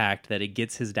impact that it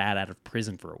gets his dad out of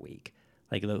prison for a week.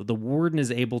 Like, the warden is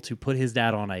able to put his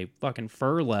dad on a fucking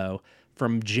furlough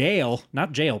from jail,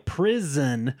 not jail,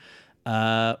 prison,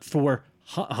 for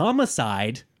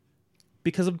homicide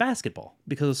because of basketball,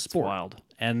 because of sport. It's wild.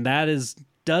 And that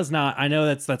does not, I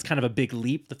know that's kind of a big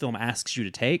leap the film asks you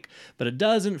to take, but it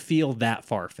doesn't feel that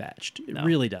far-fetched. It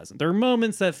really doesn't. There are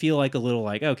moments that feel like a little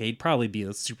like, okay, he'd probably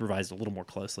be supervised a little more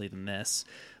closely than this.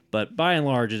 But by and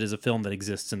large, it is a film that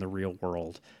exists in the real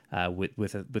world, with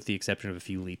the exception of a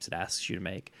few leaps it asks you to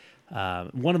make.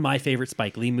 One of my favorite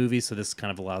Spike Lee movies, so this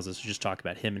kind of allows us to just talk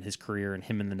about him and his career and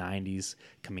him in the 90s,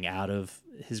 coming out of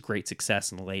his great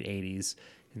success in the late 80s,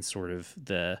 and sort of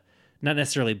the, not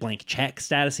necessarily blank check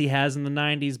status he has in the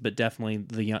 90s, but definitely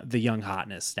the young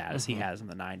hotness status he has in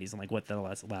the 90s, and like what that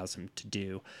allows him to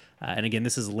do. And again,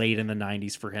 this is late in the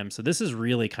 90s for him, so this is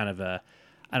really kind of a,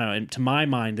 I don't know, and to my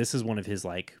mind, this is one of his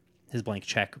his blank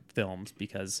check films,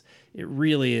 because it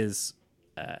really is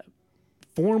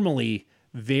formally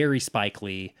very Spike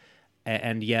Lee,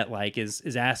 and yet like is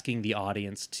asking the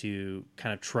audience to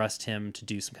kind of trust him to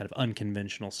do some kind of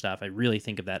unconventional stuff. I really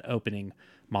think of that opening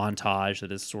montage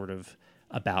that is sort of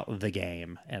about the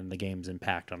game and the game's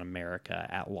impact on America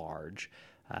at large,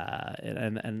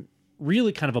 and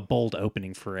really kind of a bold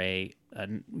opening for a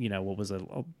what was a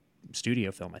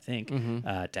studio film, I think,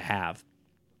 to have.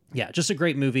 Yeah, just a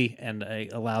great movie, and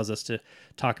allows us to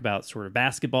talk about sort of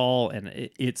basketball and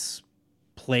its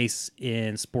place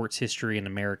in sports history in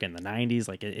America in the 90s.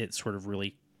 Like, it's sort of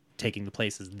really taking the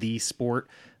place as the sport,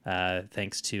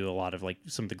 thanks to a lot of like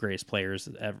some of the greatest players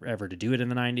ever to do it in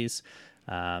the 90s.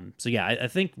 So yeah, I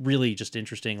think really just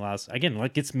interesting. Allows, again,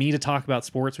 like, gets me to talk about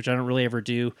sports, which I don't really ever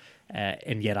do,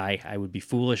 and yet I would be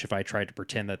foolish if I tried to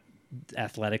pretend that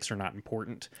athletics are not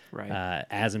important, right?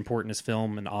 As important as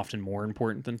film, and often more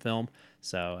important than film.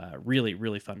 So really,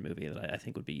 really fun movie that I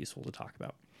think would be useful to talk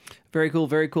about. Very cool,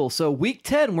 very cool. So week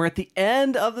 10, we're at the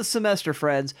end of the semester,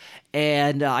 friends,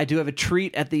 and I do have a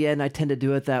treat at the end. I tend to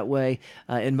do it that way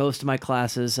in most of my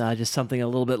classes, just something a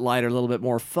little bit lighter, a little bit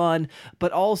more fun,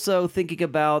 but also thinking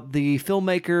about the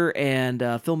filmmaker and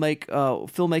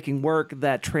filmmaking work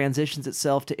that transitions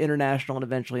itself to international and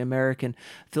eventually American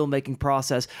filmmaking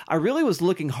process. I really was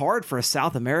looking hard for a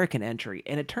South American entry,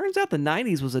 and it turns out the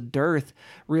 90s was a dearth,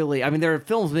 really. I mean, there are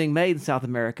films being made in South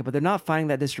America, but they're not finding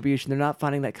that distribution. They're not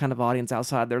finding that kind of audience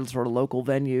outside their sort of local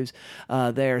venues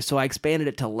there. So I expanded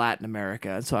it to Latin America.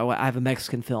 And so I have a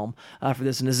Mexican film for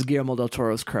this, and this is Guillermo del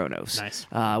Toro's Cronos. Nice.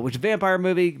 Which is a vampire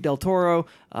movie. Del Toro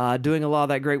doing a lot of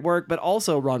that great work, but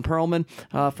also Ron Perlman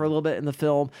for a little bit in the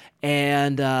film.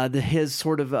 And his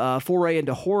sort of foray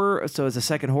into horror, so it's a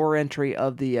second horror entry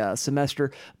of the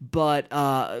semester, but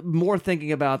more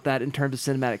thinking about that in terms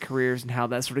of cinematic careers and how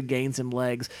that sort of gains him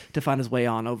legs to find his way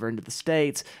on over into the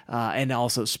States, and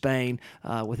also Spain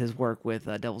with his work with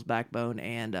Devil's Backbone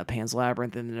and Pan's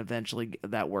Labyrinth, and then eventually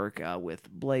that work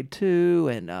with Blade 2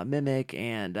 and Mimic,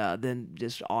 and then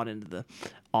just on into the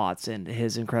aughts and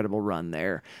his incredible run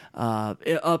there,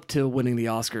 up to winning the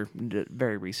Oscar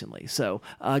very recently. So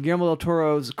Guillermo del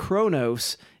Toro's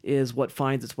Cronos is what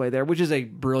finds its way there, which is a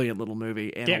brilliant little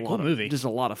movie and just a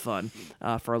lot of fun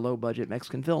for a low-budget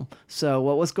Mexican film. So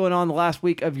what's going on the last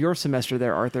week of your semester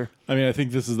there, Arthur? I mean, I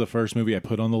think this is the first movie I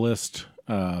put on the list.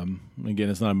 Again,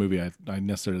 it's not a movie I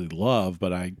necessarily love,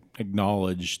 but I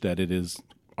acknowledge that it is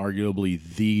arguably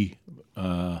the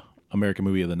American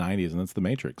movie of the 90s, and that's The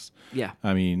Matrix. Yeah.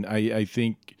 I mean, I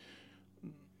think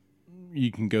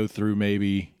you can go through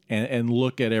maybe and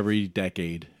look at every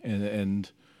decade, and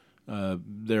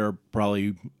there are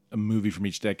probably a movie from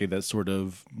each decade that sort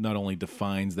of not only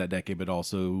defines that decade, but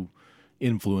also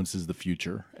influences the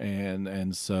future.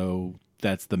 And so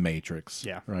that's The Matrix.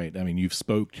 Yeah. Right. I mean, you've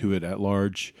spoke to it at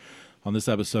large on this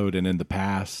episode and in the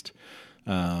past.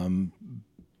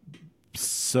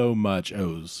 So much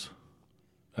owes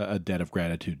a debt of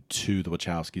gratitude to the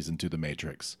Wachowskis and to The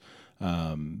Matrix.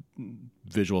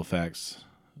 Visual effects,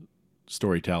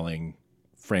 storytelling,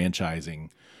 franchising.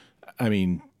 I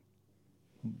mean,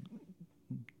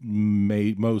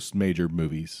 most major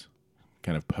movies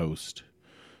kind of post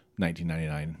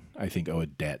 1999, I think, owe a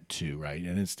debt to, right?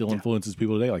 And it still influences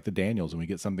people today, like the Daniels, and we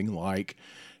get something like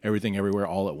Everything Everywhere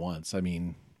All at Once. I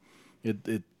mean,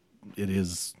 it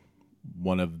is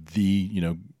one of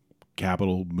the,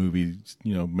 capital movies,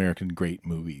 American great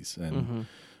movies. And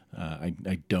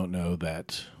I don't know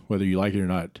that whether you like it or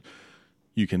not,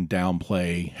 you can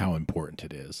downplay how important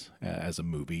it is as a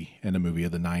movie and a movie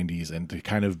of the 90s, and to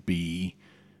kind of be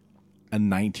a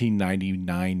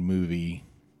 1999 movie,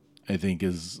 I think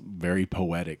is very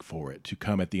poetic for it to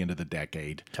come at the end of the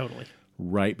decade. Totally.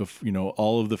 Right before,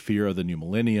 all of the fear of the new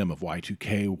millennium, of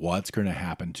Y2K, what's going to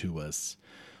happen to us,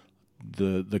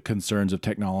 the concerns of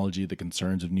technology, the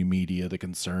concerns of new media, the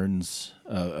concerns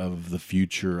of the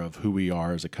future of who we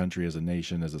are as a country, as a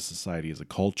nation, as a society, as a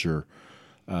culture,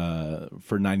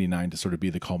 for 99 to sort of be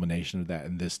the culmination of that,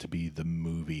 and this to be the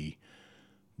movie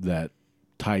that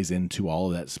ties into all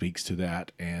of that, speaks to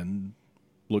that, and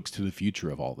looks to the future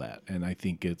of all that. And I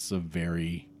think it's a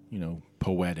very,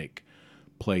 poetic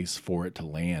place for it to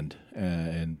land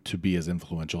and to be as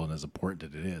influential and as important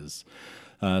as it is.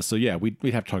 So yeah, we'd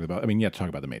have to talk about, you have to talk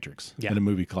about The Matrix. Yeah. In a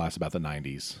movie class about the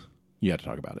 90s. You have to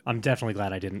talk about it. I'm definitely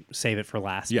glad I didn't save it for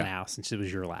last now, since it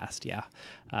was your last. Yeah.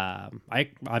 I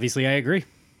agree.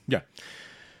 Yeah.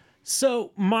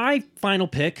 So my final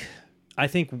pick, I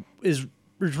think, is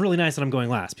really nice that I'm going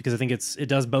last, because I think it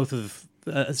does both of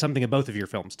something that both of your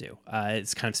films do.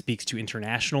 It kind of speaks to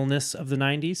internationalness of the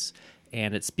 90s,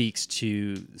 and it speaks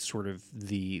to sort of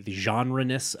the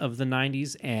genre-ness of the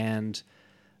 90s and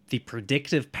the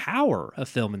predictive power of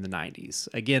film in the 90s.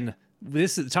 Again,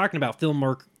 this is talking about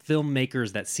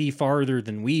filmmakers that see farther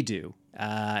than we do,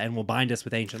 and will bind us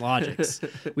with ancient logics.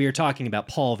 We are talking about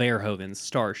Paul Verhoeven's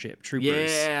Starship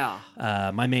Troopers. Yeah.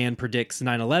 My man predicts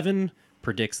 9/11,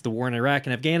 predicts the war in Iraq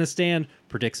and Afghanistan,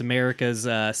 predicts America's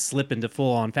slip into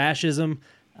full-on fascism.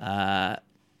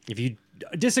 If you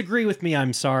disagree with me,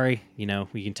 I'm sorry.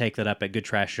 We can take that up at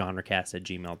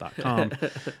GoodTrashGenreCast@gmail.com.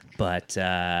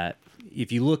 But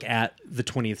if you look at the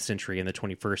 20th century and the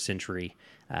 21st century,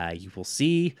 you will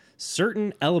see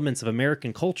certain elements of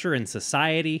American culture and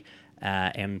society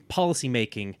and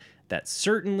policymaking that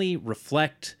certainly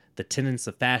reflect the tenets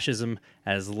of fascism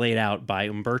as laid out by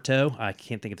Umberto. I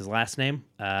can't think of his last name.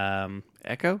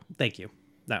 Eco? Thank you.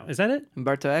 No, is that it?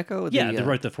 Umberto Eco? Yeah, they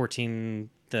wrote the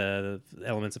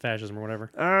elements of fascism or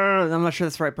whatever. I'm not sure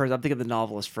that's the right person. I'm thinking of the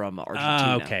novelist from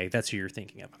Argentina. Okay, that's who you're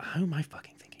thinking of. Who am I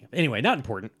fucking thinking of? Anyway, not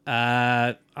important.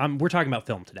 We're talking about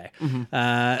film today.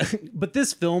 But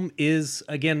this film is,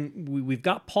 again, we've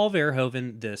got Paul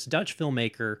Verhoeven, this Dutch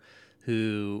filmmaker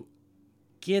who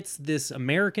gets this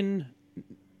American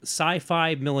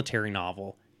sci-fi military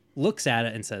novel, looks at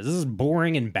it and says, this is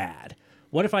boring and bad.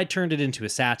 What if I turned it into a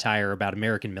satire about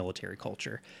American military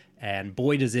culture? And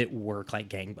boy, does it work like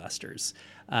gangbusters.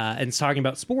 And it's talking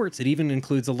about sports. It even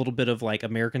includes a little bit of like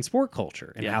American sport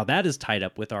culture and how that is tied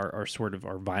up with our sort of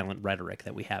our violent rhetoric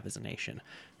that we have as a nation.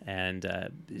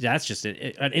 And that's just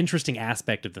an interesting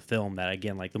aspect of the film that,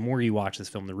 again, like the more you watch this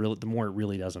film, the more it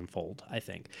really does unfold, I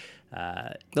think.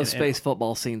 Those space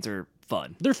football scenes are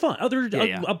fun. They're fun. Oh, they're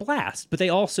a blast. But they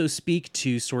also speak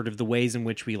to sort of the ways in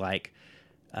which we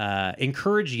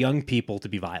encourage young people to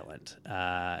be violent,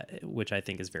 which I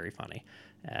think is very funny.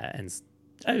 And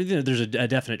there's a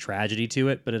definite tragedy to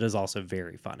it, but it is also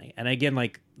very funny. And again,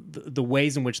 like the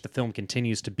ways in which the film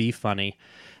continues to be funny,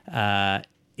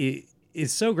 it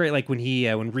is so great. Like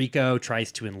when Rico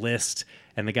tries to enlist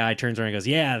and the guy turns around and goes,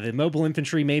 yeah, the mobile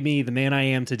infantry made me the man I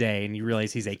am today. And you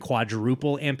realize he's a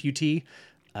quadruple amputee.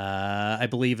 I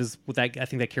believe is what that. I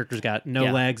think that character's got no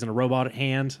legs and a robot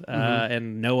hand,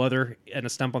 and no other, and a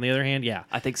stump on the other hand. Yeah,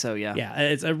 I think so. Yeah, yeah.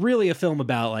 It's really a film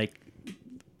about like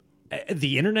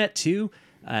the internet too,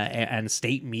 and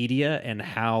state media, and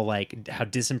how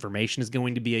disinformation is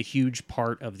going to be a huge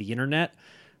part of the internet.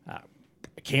 I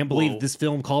can't believe this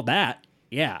film called that.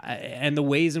 Yeah, and the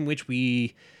ways in which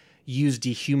we use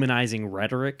dehumanizing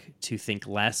rhetoric to think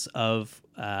less of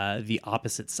the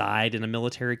opposite side in a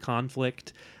military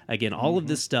conflict. Again, all of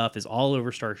this stuff is all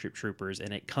over Starship Troopers,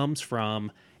 and it comes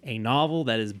from a novel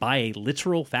that is by a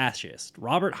literal fascist.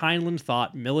 Robert Heinlein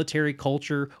thought military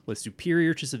culture was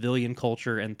superior to civilian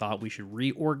culture and thought we should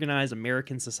reorganize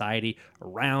American society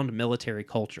around military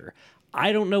culture.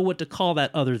 I don't know what to call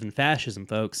that other than fascism,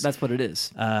 folks. That's what it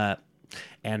is.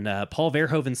 And Paul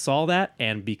Verhoeven saw that,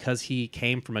 and because he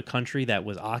came from a country that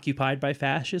was occupied by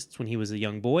fascists when he was a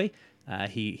young boy,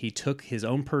 he took his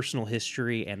own personal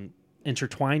history and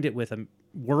intertwined it with a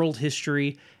world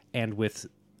history and with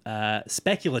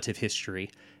speculative history,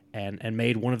 and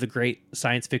made one of the great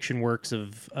science fiction works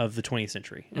of the 20th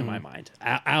century, in my mind,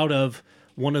 out of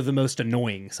one of the most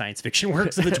annoying science fiction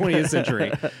works of the 20th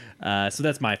century. So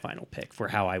that's my final pick for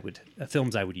how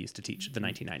films I would use to teach the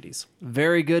 1990s.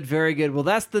 Very good, very good. Well,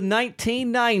 that's the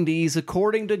 1990s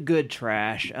according to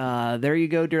GoodTrash. There you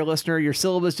go, dear listener. Your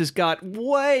syllabus just got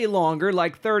way longer,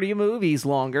 like 30 movies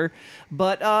longer,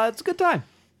 but it's a good time.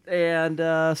 And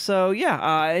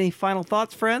any final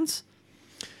thoughts, friends?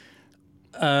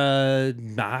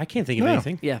 Nah, I can't think of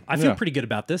anything. Yeah. I feel pretty good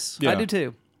about this. Yeah. I do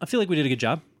too. I feel like we did a good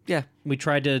job. Yeah. We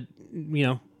tried to,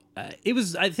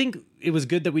 I think it was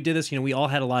good that we did this. We all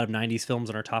had a lot of 90s films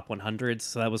in our top 100s,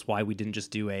 so that was why we didn't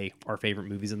just do our favorite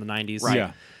movies in the 90s. Right.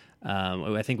 Yeah.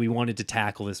 I think we wanted to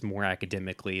tackle this more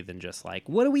academically than just like,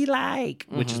 what do we like?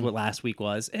 Which is what last week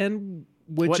was, and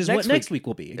what next week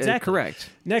will be. Exactly. Correct.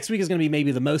 Next week is going to be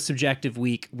maybe the most subjective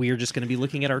week. We are just going to be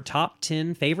looking at our top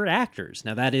 10 favorite actors.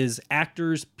 Now, that is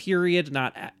actors, period,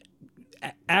 not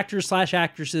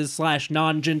actors/actresses/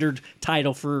 non-gendered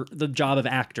title for the job of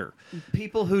actor.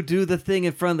 People who do the thing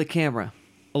in front of the camera.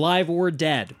 Alive or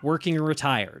dead, working or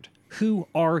retired. Who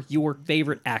are your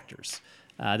favorite actors?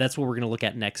 That's what we're going to look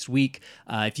at next week.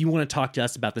 If you want to talk to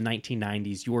us about the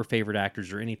 1990s, your favorite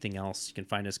actors, or anything else, you can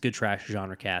find us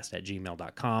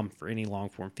GoodTrashGenreCast@gmail.com for any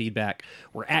long-form feedback.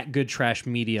 We're at GoodTrash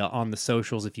Media on the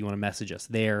socials if you want to message us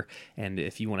there. And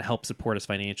if you want to help support us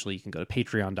financially, you can go to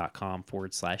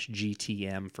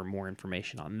patreon.com/GTM for more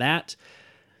information on that.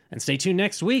 And stay tuned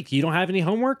next week. You don't have any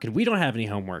homework, and we don't have any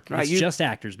homework. It's just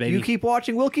actors, baby. You keep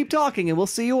watching, we'll keep talking, and we'll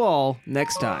see you all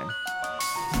next time.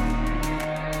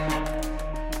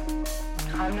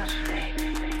 I'm not afraid.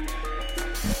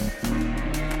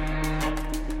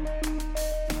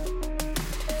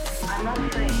 I'm not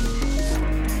afraid.